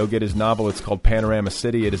Wilson. Go get his novel. It's called Panorama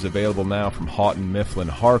City. It is available now from Houghton Mifflin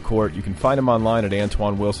Harcourt. You can find him online at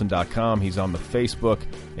AntoineWilson.com. He's on the Facebook,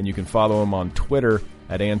 and you can follow him on Twitter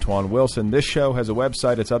at Antoine Wilson. This show has a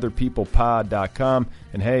website. It's otherpeoplepod.com.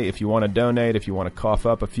 And, hey, if you want to donate, if you want to cough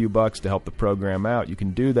up a few bucks to help the program out, you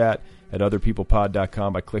can do that at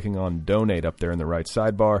otherpeoplepod.com by clicking on Donate up there in the right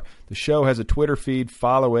sidebar. The show has a Twitter feed.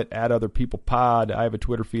 Follow it at otherpeoplepod. I have a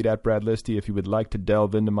Twitter feed at Brad Listy if you would like to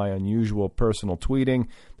delve into my unusual personal tweeting.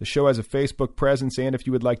 The show has a Facebook presence, and if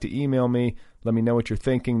you would like to email me, let me know what you're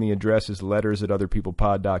thinking. The address is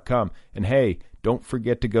letters@otherpeoplepod.com. And hey, don't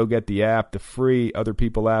forget to go get the app, the free Other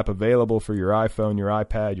People app, available for your iPhone, your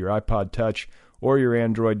iPad, your iPod Touch, or your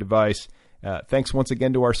Android device. Thanks once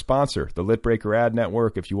again to our sponsor, the Litbreaker Ad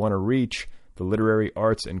Network. If you want to reach the literary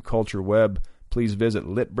arts and culture web, please visit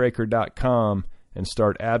litbreaker.com and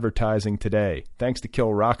start advertising today. Thanks to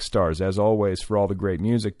Kill Rock Stars, as always, for all the great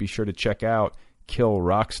music. Be sure to check out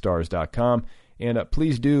killrockstars.com. And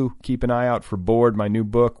please do keep an eye out for Bored, my new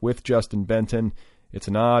book with Justin Benton. It's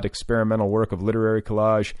an odd experimental work of literary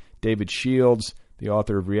collage. David Shields, the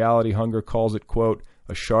author of Reality Hunger, calls it, quote,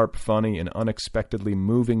 a sharp, funny, and unexpectedly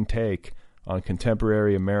moving take on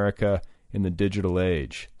contemporary America in the digital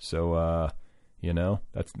age. So,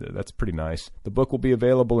 that's pretty nice. The book will be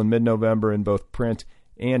available in mid-November in both print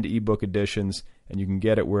and ebook editions, and you can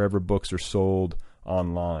get it wherever books are sold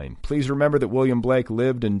online. Please remember that William Blake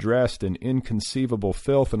lived and dressed in inconceivable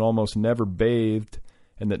filth and almost never bathed,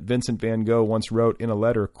 and that Vincent van Gogh once wrote in a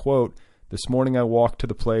letter, quote, this morning I walked to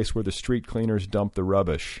the place where the street cleaners dumped the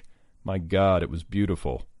rubbish. My God, it was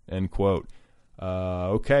beautiful, end quote.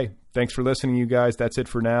 Okay, thanks for listening, you guys. That's it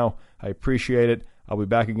for now. I appreciate it. I'll be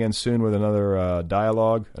back again soon with another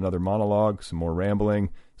dialogue, another monologue, some more rambling,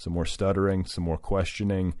 some more stuttering, some more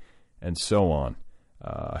questioning, and so on.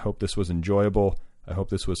 I hope this was enjoyable. I hope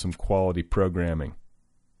this was some quality programming.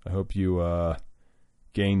 I hope you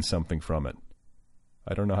gained something from it.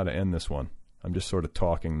 I don't know how to end this one. I'm just sort of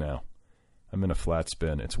talking now. I'm in a flat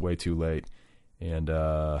spin. It's way too late. And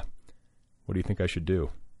what do you think I should do?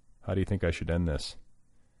 How do you think I should end this?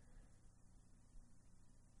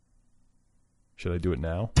 Should I do it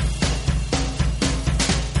now?